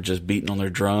gate, and they were just beating on their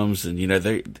drums. And,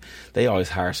 they always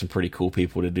hire some pretty cool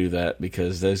people to do that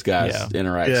because those guys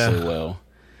interact so well.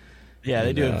 Yeah,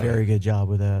 they do a very good job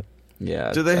with that.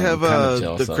 Yeah. Do they have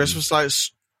the Christmas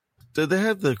lights? Did they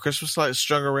have the Christmas lights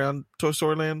strung around Toy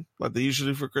Story Land like they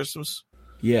usually do for Christmas?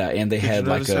 Yeah, and they had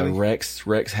a Rex.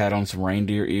 Rex had on some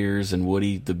reindeer ears, and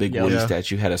Woody, the big Woody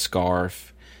statue, had a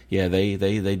scarf. Yeah, they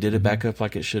did it back up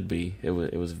like it should be. It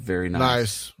was very nice.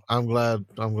 Nice. I'm glad.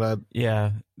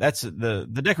 Yeah, that's the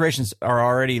decorations are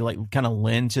already kind of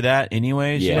lend to that,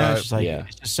 anyways. Yeah, it's just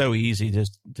it's just so easy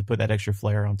just to put that extra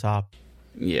flair on top.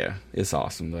 Yeah, it's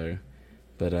awesome though.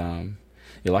 But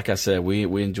like I said, we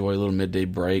enjoy a little midday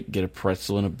break, get a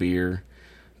pretzel and a beer,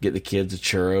 get the kids a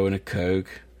churro and a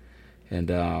Coke, and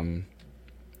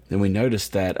then we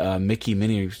noticed that Mickey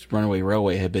Minnie's Runaway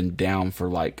Railway had been down for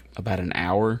about an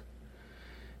hour,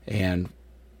 and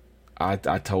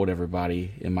I told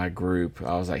everybody in my group,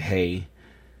 I was like, hey,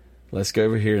 let's go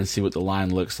over here and see what the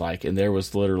line looks like. And there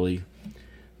was literally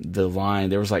the line.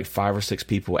 There was like 5 or 6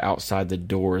 people outside the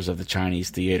doors of the Chinese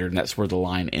theater, and that's where the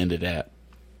line ended at.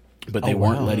 But they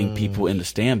weren't letting people into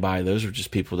standby. Those were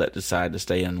just people that decided to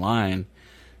stay in line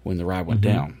when the ride went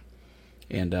down.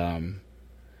 And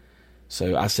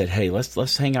so I said, hey,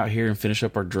 let's hang out here and finish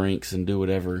up our drinks and do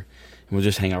whatever. And we'll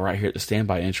just hang out right here at the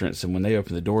standby entrance. And when they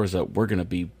open the doors up, we're going to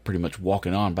be pretty much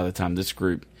walking on by the time this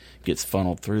group gets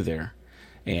funneled through there.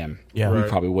 And we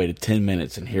probably waited 10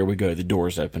 minutes, and here we go. The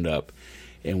doors opened up,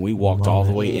 and we walked all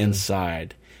the way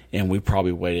inside, and we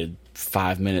probably waited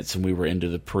 5 minutes, and we were into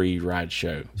the pre-ride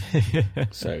show.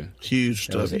 So huge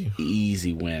that was an study.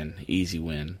 easy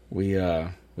win.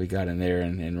 We got in there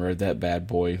and rode that bad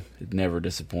boy. It never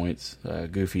disappoints.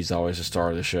 Goofy's always the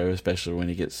star of the show, especially when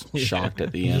he gets shocked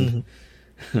at the end.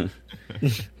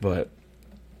 But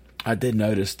I did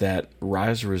notice that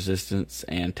Rise of Resistance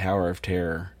and Tower of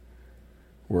Terror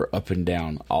were up and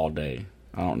down all day.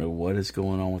 I don't know what is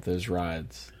going on with those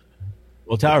rides.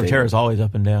 Well, Tower of Terror is always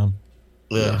up and down.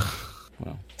 Yeah.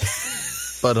 Well,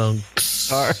 But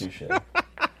Sorry.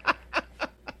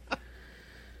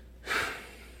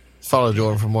 follow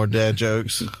Jordan for more dad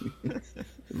jokes.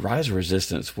 Rise of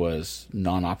Resistance was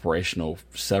non-operational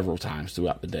several times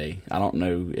throughout the day. I don't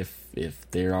know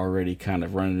if they're already kind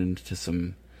of running into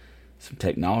some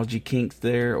technology kinks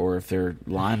there, or if they're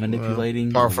line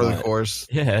manipulating. Par for the course.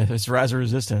 Yeah, it's Rise of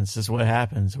Resistance. That's what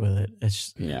happens with it.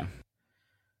 It's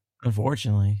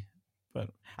unfortunately. But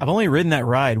I've only ridden that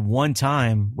ride one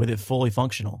time with it fully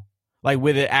functional. Like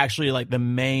with it actually like the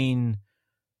main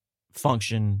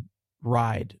function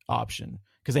ride option.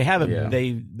 Because they have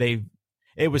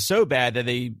it was so bad that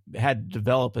they had to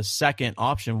develop a second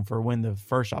option for when the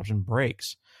first option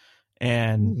breaks.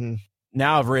 And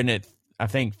now I've ridden it, I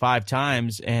think 5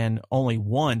 times, and only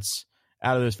once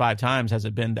out of those 5 times has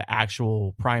it been the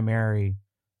actual primary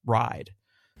ride.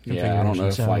 Yeah, I don't know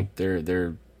if like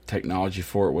their technology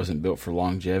for it wasn't built for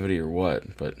longevity or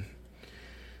what, but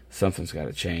something's got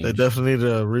to change. They definitely need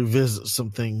to revisit some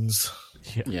things.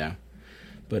 Yeah.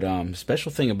 But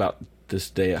special thing about this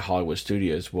day at Hollywood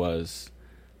Studios was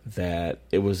that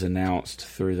it was announced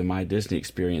through the My Disney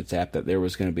Experience app that there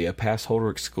was going to be a pass holder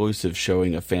exclusive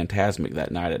showing of Fantasmic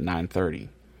that night at 9:30.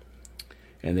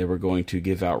 And they were going to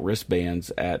give out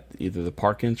wristbands at either the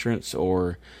park entrance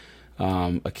or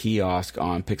a kiosk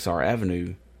on Pixar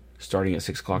Avenue starting at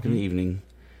 6 o'clock in the evening.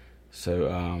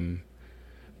 So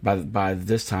by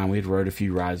this time, we had rode a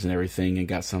few rides and everything and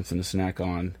got something to snack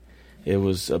on. It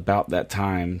was about that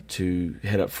time to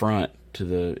head up front to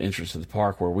the entrance of the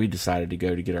park where we decided to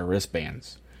go to get our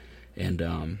wristbands.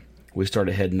 And we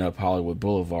started heading up Hollywood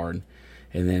Boulevard,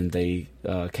 and then they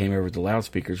came over the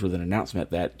loudspeakers with an announcement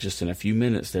that just in a few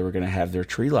minutes they were going to have their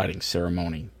tree lighting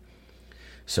ceremony.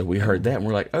 So we heard that, and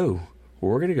we're like, oh,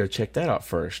 well, we're going to go check that out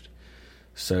first.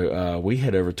 So we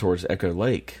head over towards Echo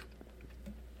Lake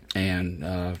and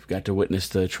got to witness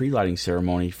the tree lighting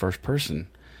ceremony first person.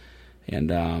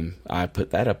 And I put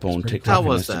that up on TikTok and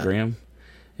Instagram,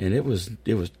 and it was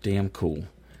damn cool.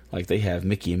 Like they have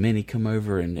Mickey and Minnie come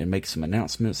over and make some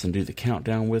announcements and do the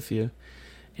countdown with you,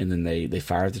 and then they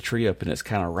fire the tree up, and it's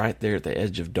kind of right there at the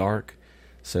edge of dark,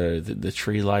 so the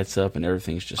tree lights up and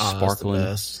everything's just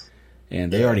sparkling.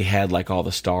 And they already had like all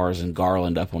the stars and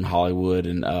garland up on Hollywood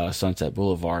and Sunset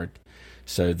Boulevard,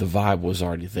 so the vibe was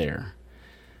already there.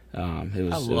 It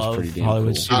was pretty damn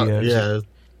Hollywood cool. Studios.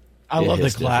 I love the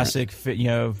different. classic,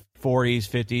 40s,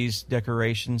 50s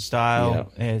decoration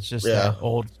style. Yeah. It's just that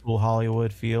old school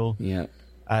Hollywood feel. Yeah,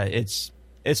 it's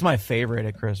my favorite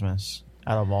at Christmas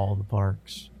out of all the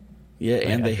parks. Yeah,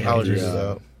 and they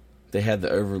had the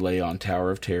overlay on Tower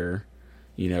of Terror,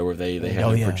 where they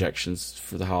had the projections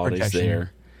for the holidays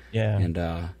there. Yeah,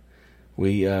 and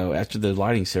we after the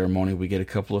lighting ceremony, we get a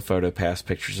couple of photo pass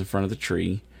pictures in front of the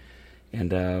tree,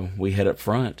 and we head up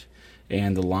front.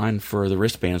 And the line for the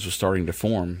wristbands was starting to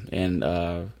form. And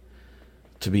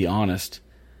to be honest,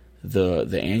 the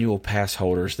annual pass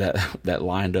holders that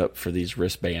lined up for these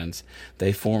wristbands,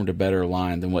 they formed a better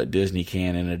line than what Disney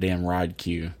can in a damn ride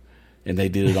queue. And they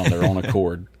did it on their own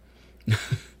accord.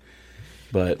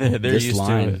 But this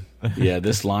line,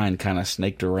 this line kind of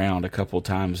snaked around a couple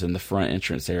times in the front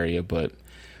entrance area. But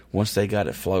once they got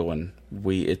it flowing,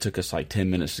 it took us like 10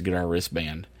 minutes to get our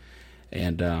wristband.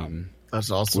 And that's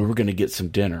awesome. We were going to get some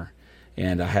dinner,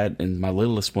 and my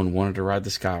littlest one wanted to ride the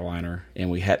Skyliner,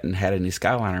 and we hadn't had any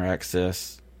Skyliner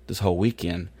access this whole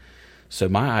weekend. So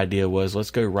my idea was,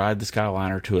 let's go ride the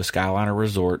Skyliner to a Skyliner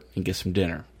resort and get some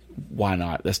dinner. Why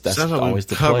not? That's always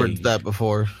the play. Covered that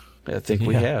before. I think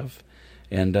we have.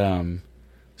 And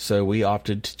So we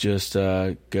opted to just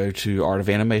go to Art of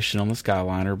Animation on the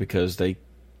Skyliner because they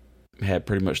had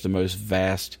pretty much the most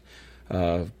vast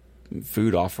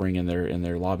food offering in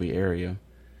their lobby area.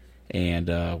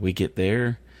 And we get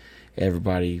there,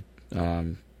 everybody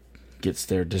gets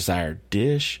their desired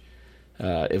dish.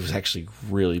 It was actually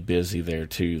really busy there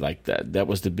too. Like that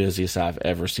was the busiest I've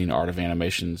ever seen Art of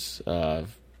Animation's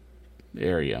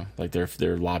area, like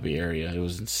their lobby area. It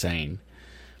was insane.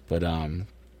 But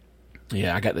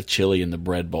yeah, I got the chili in the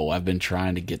bread bowl. I've been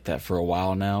trying to get that for a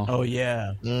while now. Oh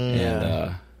yeah,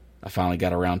 and I finally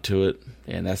got around to it,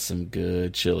 and that's some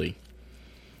good chili.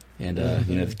 And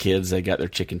the kids, they got their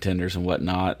chicken tenders and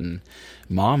whatnot, and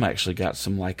Mom actually got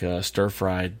some like stir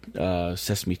fried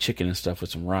sesame chicken and stuff with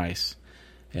some rice,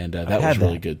 and that was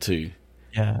really good too.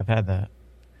 Yeah, I've had that.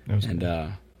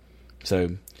 So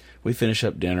we finish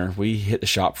up dinner. We hit the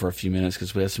shop for a few minutes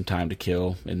because we had some time to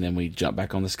kill, and then we jump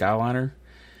back on the Skyliner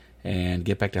and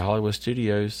get back to Hollywood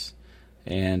Studios.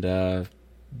 And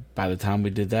by the time we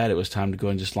did that, it was time to go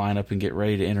and just line up and get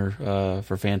ready to enter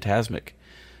for Fantasmic.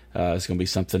 It's going to be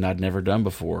something I'd never done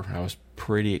before. I was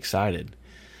pretty excited.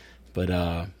 But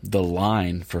the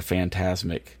line for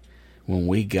Fantasmic, when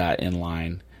we got in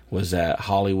line, was at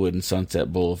Hollywood and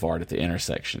Sunset Boulevard at the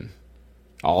intersection,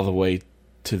 all the way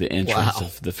to the entrance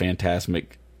of the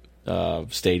Fantasmic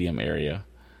stadium area.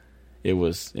 It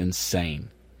was insane.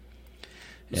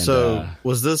 And, so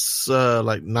was this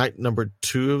like night number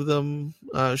 2 of them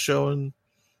showing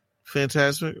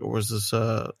Fantasmic, or was this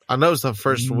I know it's the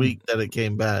first week that it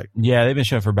came back? Yeah, they've been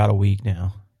showing for about a week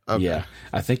now. Okay. Yeah,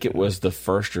 I think it was the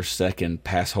first or second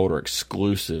pass holder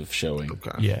exclusive showing.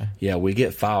 Okay. Yeah, we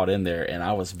get filed in there, and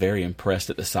I was very impressed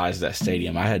at the size of that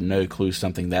stadium. I had no clue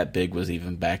something that big was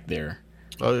even back there.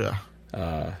 Oh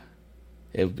yeah.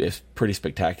 It's pretty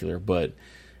spectacular, but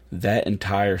that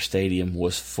entire stadium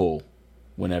was full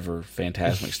whenever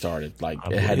Fantasmic started. Like,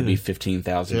 it had to be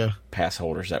 15,000 pass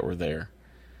holders that were there.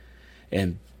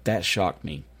 And that shocked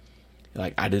me.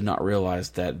 Like, I did not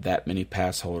realize that many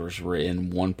pass holders were in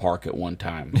one park at one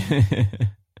time.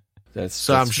 That's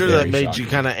I'm sure that made shocking. you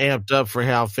kind of amped up for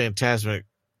how Fantasmic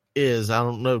is. I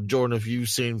don't know, Jordan, if you've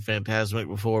seen Fantasmic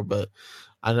before, but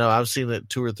I know I've seen it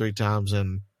 2 or 3 times,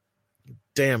 and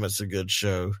damn, it's a good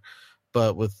show.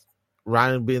 But with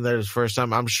Ryan being there his first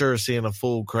time, I'm sure seeing a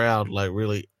full crowd like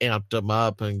really amped him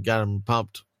up and got him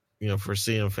pumped, for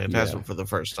seeing Fantasmic for the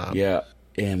first time. Yeah.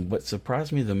 And what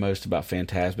surprised me the most about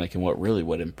Fantasmic, and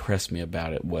what impressed me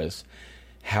about it, was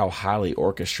how highly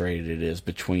orchestrated it is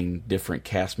between different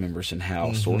cast members, and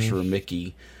how Sorcerer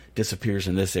Mickey disappears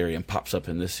in this area and pops up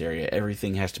in this area.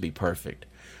 Everything has to be perfect.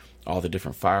 All the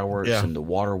different fireworks and the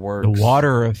waterworks. The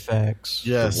water effects.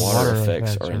 Yes. The water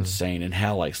effects are insane. And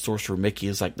how like Sorcerer Mickey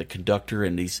is like the conductor,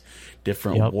 and these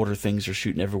different water things are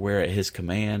shooting everywhere at his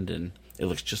command, and it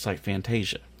looks just like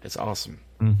Fantasia. It's awesome.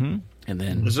 Mm-hmm. And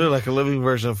then is there like a living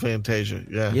version of Fantasia?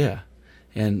 Yeah. Yeah.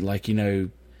 And like,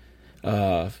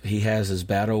 he has his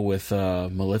battle with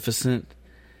Maleficent,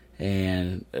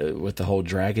 and with the whole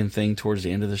dragon thing towards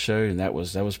the end of the show, and that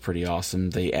was pretty awesome.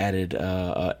 They added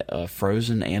a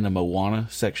Frozen and a Moana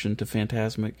section to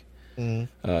Fantasmic.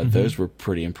 Those were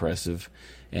pretty impressive,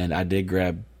 and I did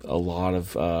grab a lot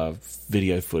of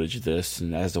video footage of this,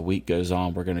 and as the week goes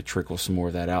on, we're going to trickle some more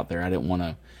of that out there. I didn't want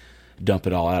to dump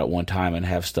it all out at one time and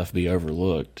have stuff be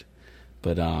overlooked,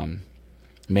 but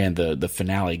man, the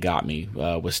finale got me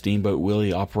with Steamboat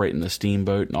Willie operating the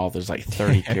steamboat, and all there's like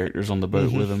 30 characters on the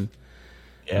boat with him.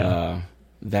 Yeah,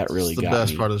 that really got me. The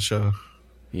best part of the show.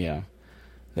 Yeah,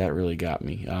 that really got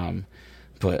me.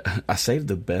 But I saved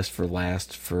the best for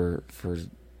last for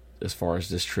as far as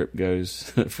this trip goes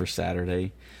for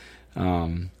Saturday.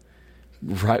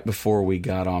 Right before we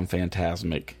got on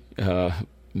Fantasmic,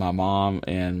 my mom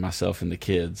and myself and the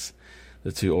kids,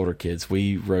 the 2 older kids,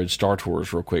 we rode Star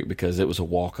Tours real quick because it was a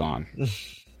walk-on.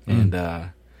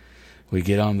 And we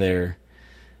get on there,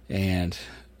 and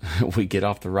we get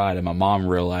off the ride, and my mom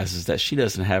realizes that she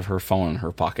doesn't have her phone in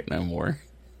her pocket no more.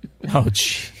 Oh,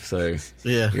 gee. So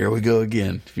here we go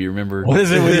again. If you remember, what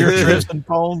is it with your trips and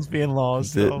phones being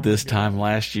lost? This time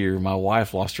last year, my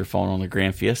wife lost her phone on the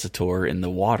Grand Fiesta Tour in the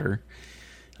water.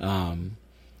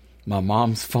 My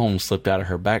mom's phone slipped out of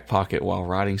her back pocket while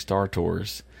riding Star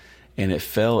Tours, and it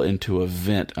fell into a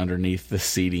vent underneath the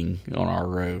seating on our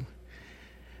row.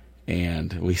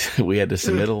 And we had to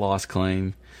submit a loss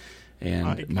claim.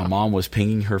 And my mom was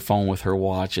pinging her phone with her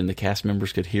watch, and the cast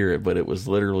members could hear it, but it was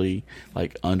literally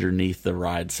like underneath the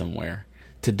ride somewhere.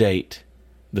 To date,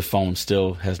 the phone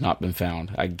still has not been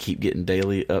found. I keep getting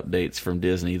daily updates from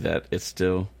Disney that it's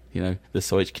still, the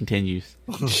search continues.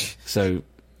 So,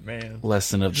 man,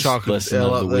 lesson of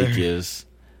the week is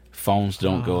Phones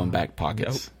don't go in back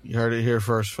pockets. Nope. You heard it here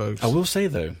first, folks. I will say,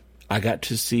 though, I got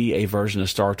to see a version of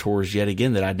Star Tours yet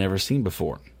again that I'd never seen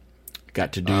before.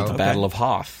 Got to do the Battle of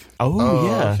Hoth. Oh,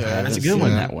 yeah. Okay. That's a good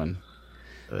one. That one.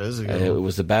 That is a good one. It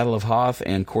was the Battle of Hoth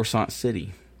and Coruscant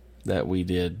City that we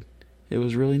did. It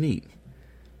was really neat.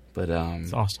 But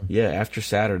it's awesome. Yeah, after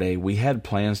Saturday, we had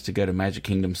plans to go to Magic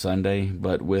Kingdom Sunday,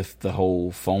 but with the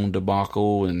whole phone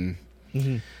debacle and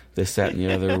this, that, and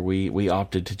the other, we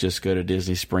opted to just go to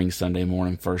Disney Springs Sunday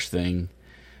morning first thing.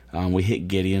 We hit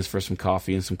Gideon's for some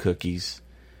coffee and some cookies,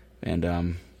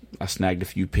 and I snagged a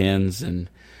few pens, and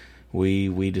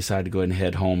we decided to go ahead and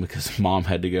head home because Mom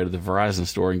had to go to the Verizon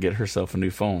store and get herself a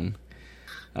new phone.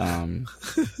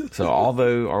 So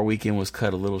although our weekend was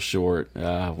cut a little short,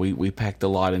 we packed a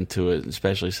lot into it,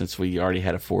 especially since we already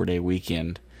had a 4-day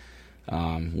weekend.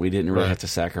 We didn't really have to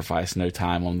sacrifice no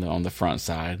time on the front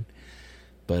side,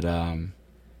 but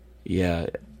yeah,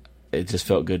 it just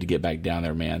felt good to get back down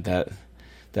there, man.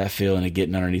 That feeling of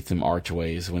getting underneath them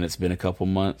archways when it's been a couple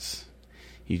months,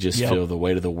 you just feel the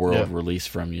weight of the world release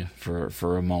from you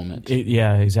for a moment.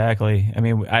 Yeah, exactly. I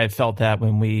mean, I felt that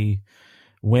when we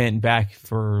went back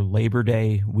for Labor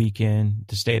Day weekend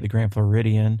to stay at the Grand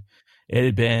Floridian. It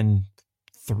had been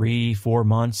 3-4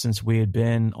 months since we had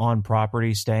been on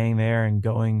property, staying there and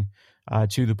going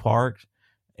to the park.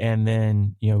 And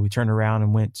then, we turned around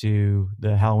and went to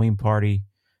the Halloween party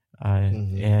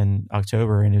in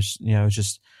October. And it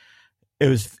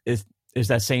was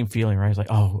that same feeling, right? It's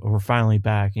like, oh, we're finally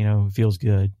back, it feels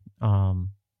good.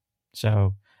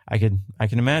 So I can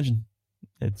imagine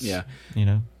it's,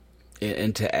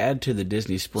 And to add to the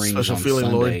Disney Springs Special on feeling,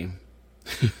 Sunday,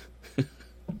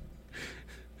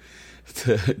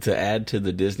 to add to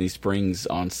the Disney Springs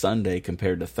on Sunday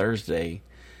compared to Thursday,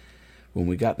 when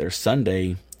we got there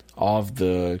Sunday, all of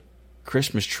the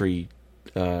Christmas tree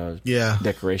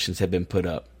decorations had been put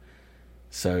up.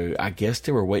 So I guess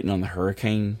they were waiting on the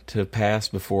hurricane to pass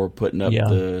before putting up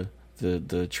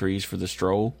the trees for the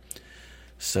stroll.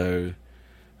 So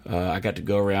I got to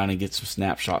go around and get some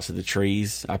snapshots of the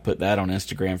trees. I put that on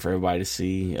Instagram for everybody to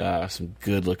see. Some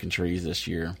good-looking trees this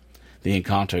year. The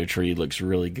Encanto tree looks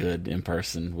really good in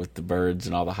person with the birds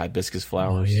and all the hibiscus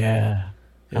flowers. Oh, yeah.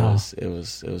 It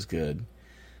was good.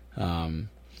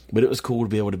 But it was cool to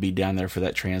be able to be down there for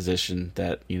that transition.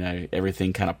 That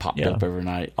everything kind of popped up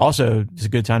overnight. Also, it's a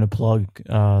good time to plug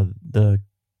the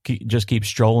Just Keep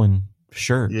Strolling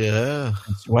shirt. Yeah,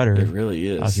 and sweater. It really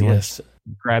is. If you want to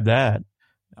grab that.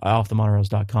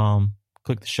 offthemonorails.com,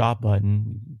 click the shop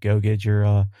button, go get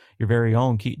your very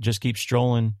own Just Keep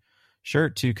Strolling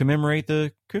shirt to commemorate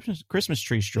the Christmas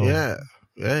tree stroll. Yeah.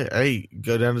 Hey,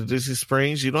 go down to Disney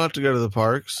Springs. You don't have to go to the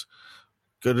parks.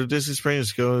 Go to Disney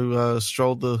Springs, go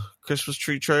stroll the Christmas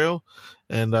tree trail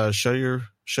and show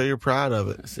your pride of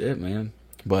it. That's it, man.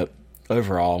 But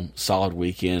overall, solid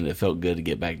weekend. It felt good to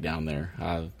get back down there.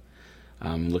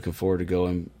 I'm looking forward to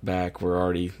going back. We're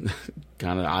already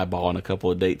kind of eyeballing a couple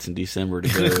of dates in December to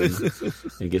go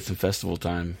and get some festival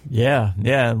time. Yeah.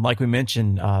 And like we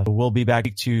mentioned, we'll be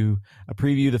back to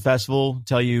preview the festival,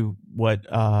 tell you what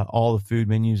all the food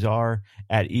menus are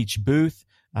at each booth,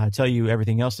 tell you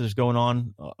everything else that's going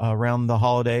on around the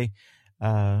holiday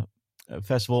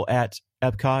festival at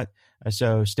Epcot.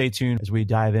 So stay tuned as we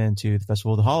dive into the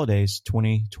Festival of the Holidays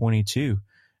 2022.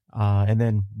 And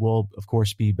then we'll, of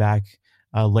course, be back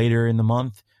later in the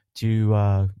month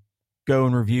to go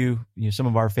and review some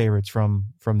of our favorites from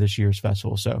this year's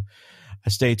festival. So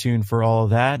stay tuned for all of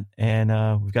that.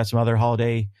 And we've got some other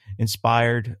holiday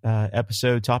inspired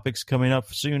episode topics coming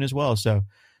up soon as well. So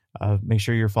make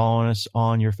sure you're following us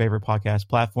on your favorite podcast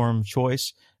platform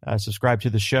choice. Subscribe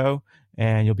to the show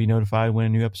and you'll be notified when a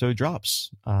new episode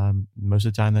drops. Most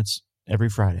of the time that's every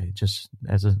Friday, just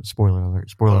as a spoiler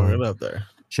alert. Right up there.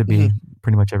 Should be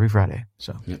pretty much every Friday.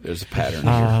 So there's a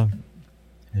pattern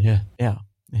here. Yeah.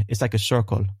 It's like a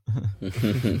circle.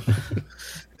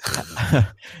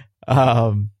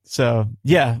 So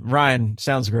yeah, Ryan,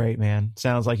 sounds great, man.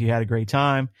 Sounds like you had a great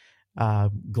time.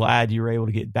 Glad you were able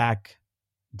to get back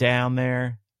down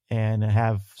there and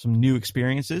have some new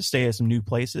experiences, stay at some new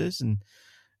places and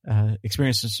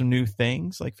experience some new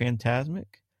things like Fantasmic.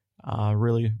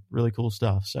 Really, really cool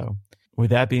stuff. So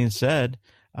with that being said,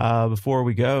 before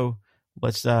we go,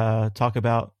 let's talk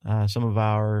about some of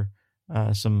our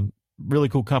some really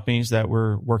cool companies that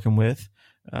we're working with,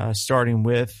 starting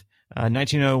with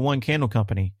 1901 Candle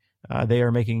Company. They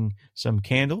are making some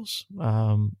candles,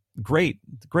 great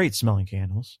smelling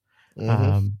candles,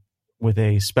 with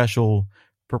a special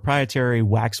proprietary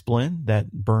wax blend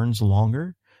that burns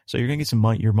longer. So you're going to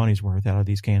get your money's worth out of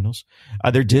these candles.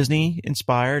 They're Disney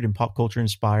inspired and pop culture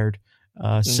inspired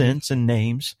scents and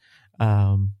names.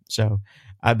 So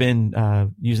I've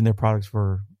been using their products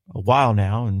for a while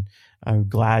now, and I'm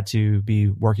glad to be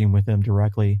working with them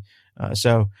directly.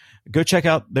 So go check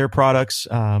out their products.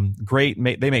 They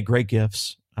make great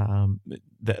gifts.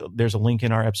 There's a link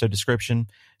in our episode description.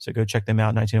 So go check them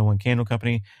out, 1901 Candle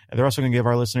Company. And they're also going to give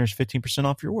our listeners 15%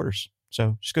 off your orders.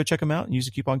 So just go check them out and use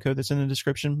the coupon code that's in the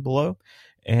description below,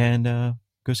 and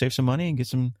go save some money and get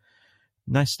some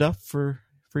nice stuff for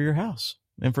your house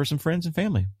and for some friends and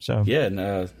family. So yeah,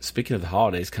 and speaking of the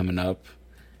holidays coming up,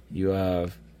 you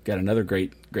got another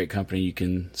great company you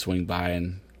can swing by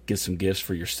and get some gifts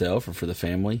for yourself or for the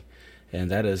family,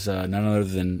 and that is none other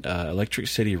than Electric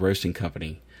City Roasting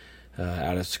Company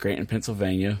out of Scranton,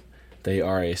 Pennsylvania. They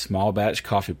are a small batch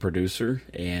coffee producer,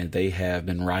 and they have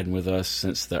been riding with us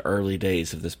since the early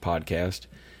days of this podcast,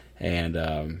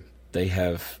 and they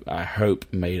have, I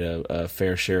hope, made a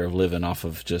fair share of living off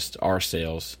of just our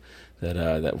sales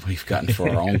that we've gotten for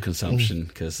our own consumption,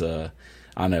 because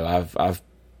I know I've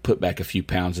put back a few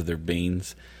pounds of their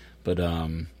beans, but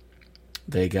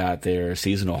they got their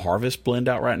seasonal harvest blend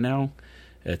out right now.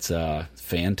 It's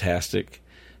fantastic,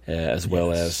 as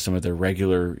well as some of their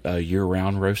regular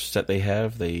year-round roasts that they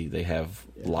have. They have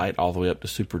light all the way up to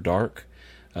super dark,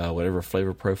 whatever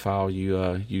flavor profile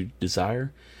you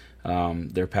desire.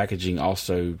 Their packaging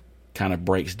also kind of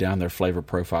breaks down their flavor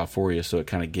profile for you, so it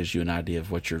kind of gives you an idea of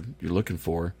what you're looking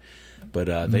for.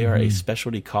 But they are a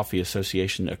Specialty Coffee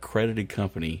Association accredited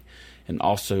company, and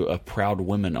also a proud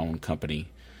women-owned company.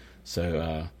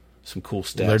 So some cool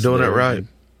stats. They're doing it right.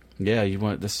 Yeah,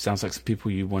 this sounds like some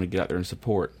people you want to get out there and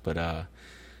support. But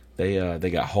they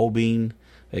got whole bean.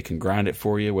 They can grind it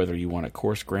for you, whether you want it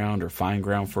coarse ground or fine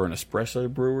ground for an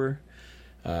espresso brewer.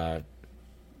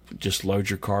 Just load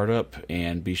your card up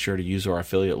and be sure to use our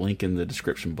affiliate link in the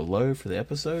description below for the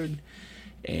episode,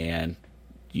 and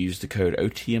use the code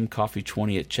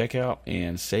OTMCoffee20 at checkout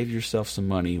and save yourself some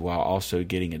money while also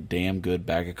getting a damn good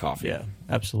bag of coffee. Yeah,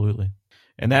 absolutely.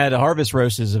 And that harvest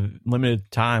roast is a limited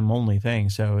time only thing,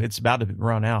 so it's about to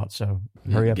run out. So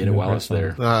hurry up, get it while it's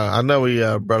there. I know we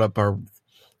brought up our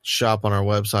shop on our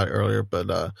website earlier,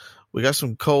 but we got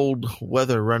some cold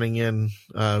weather running in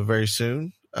very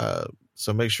soon.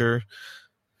 So make sure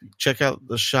check out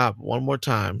the shop one more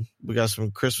time. We got some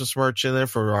Christmas merch in there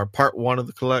for our part 1 of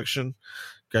the collection.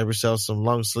 Grab yourself some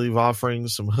long sleeve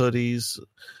offerings, some hoodies,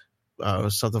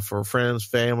 something for friends,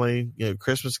 family,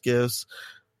 Christmas gifts.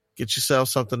 Get yourself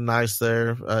something nice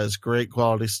there. It's great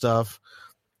quality stuff,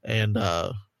 and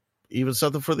even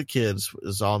something for the kids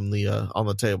is on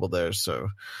the table there. So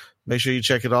make sure you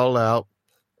check it all out,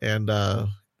 and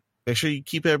make sure you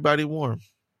keep everybody warm.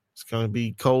 It's going to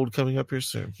be cold coming up here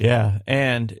soon. Yeah,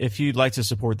 and if you'd like to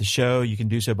support the show, you can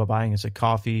do so by buying us a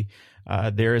coffee.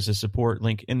 There is a support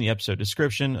link in the episode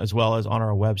description, as well as on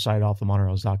our website,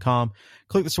 offthemonorails.com.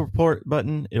 Click the support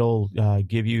button. It'll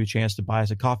give you a chance to buy us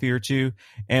a coffee or two,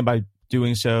 and by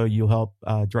doing so, you'll help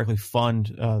directly fund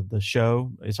the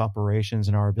show, its operations,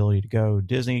 and our ability to go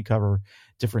Disney, cover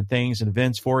different things and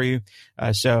events for you.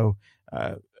 So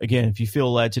again, if you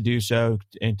feel led to do so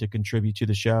and to contribute to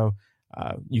the show,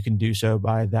 you can do so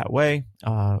by that way.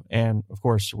 And of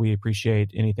course, we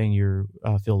appreciate anything you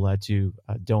feel led to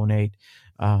donate.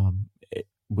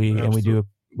 We do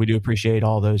appreciate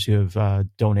all those who have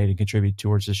donated and contributed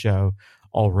towards the show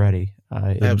already.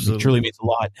 It truly means a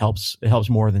lot. It helps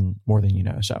more than you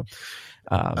know. So,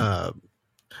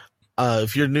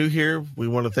 if you're new here, we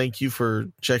want to thank you for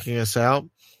checking us out.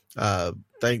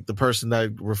 Thank the person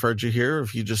that referred you here.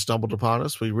 If you just stumbled upon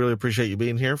us, we really appreciate you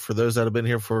being here. For those that have been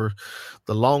here for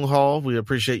the long haul, we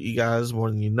appreciate you guys more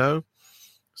than you know.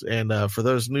 And for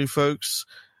those new folks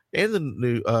and the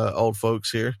new old folks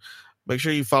here, make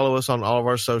sure you follow us on all of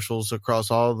our socials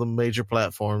across all the major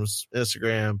platforms: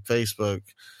 Instagram, Facebook,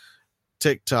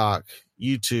 TikTok,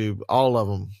 YouTube, all of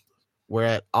them. We're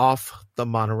at Off the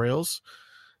Monorails.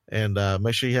 And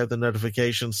make sure you have the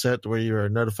notifications set where you are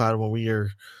notified when we are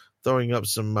throwing up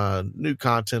some new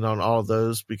content on all of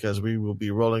those, because we will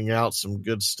be rolling out some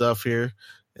good stuff here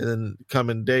in the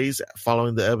coming days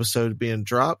following the episode being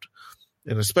dropped,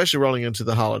 and especially rolling into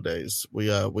the holidays.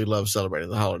 We love celebrating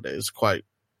the holidays quite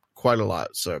a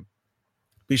lot. So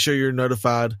be sure you're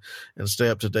notified and stay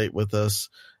up to date with us.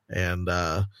 And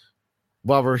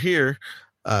while we're here,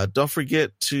 don't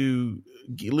forget to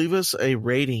leave us a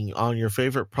rating on your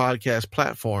favorite podcast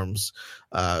platforms.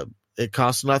 It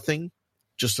costs nothing.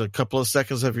 Just a couple of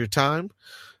seconds of your time.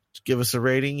 Give us a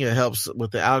rating. It helps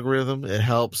with the algorithm. It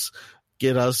helps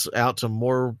get us out to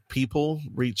more people,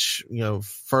 reach,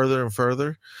 further and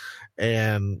further.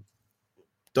 And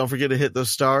don't forget to hit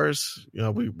those stars.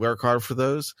 We work hard for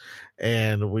those,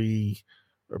 and we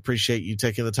appreciate you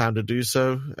taking the time to do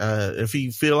so. If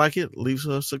you feel like it, leave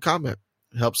us a comment.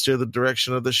 Help steer the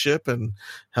direction of the ship and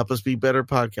help us be better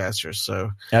podcasters.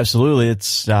 So absolutely.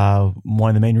 It's one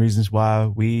of the main reasons why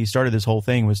we started this whole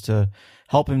thing was to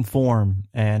help inform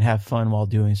and have fun while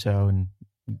doing so, and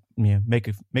make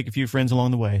a few friends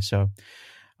along the way. So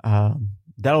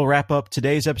that'll wrap up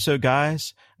today's episode,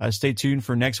 guys. Stay tuned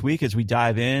for next week as we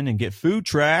dive in and get food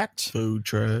tracked.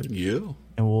 Yeah.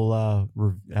 And we'll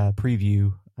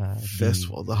preview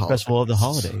Festival of the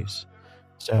Holidays.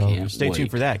 So stay tuned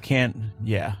for that.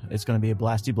 It's going to be a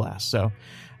blasty blast. So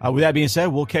with that being said,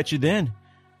 we'll catch you then.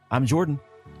 I'm Jordan.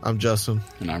 I'm Justin.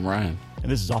 And I'm Ryan.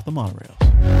 And this is Off the Monorails.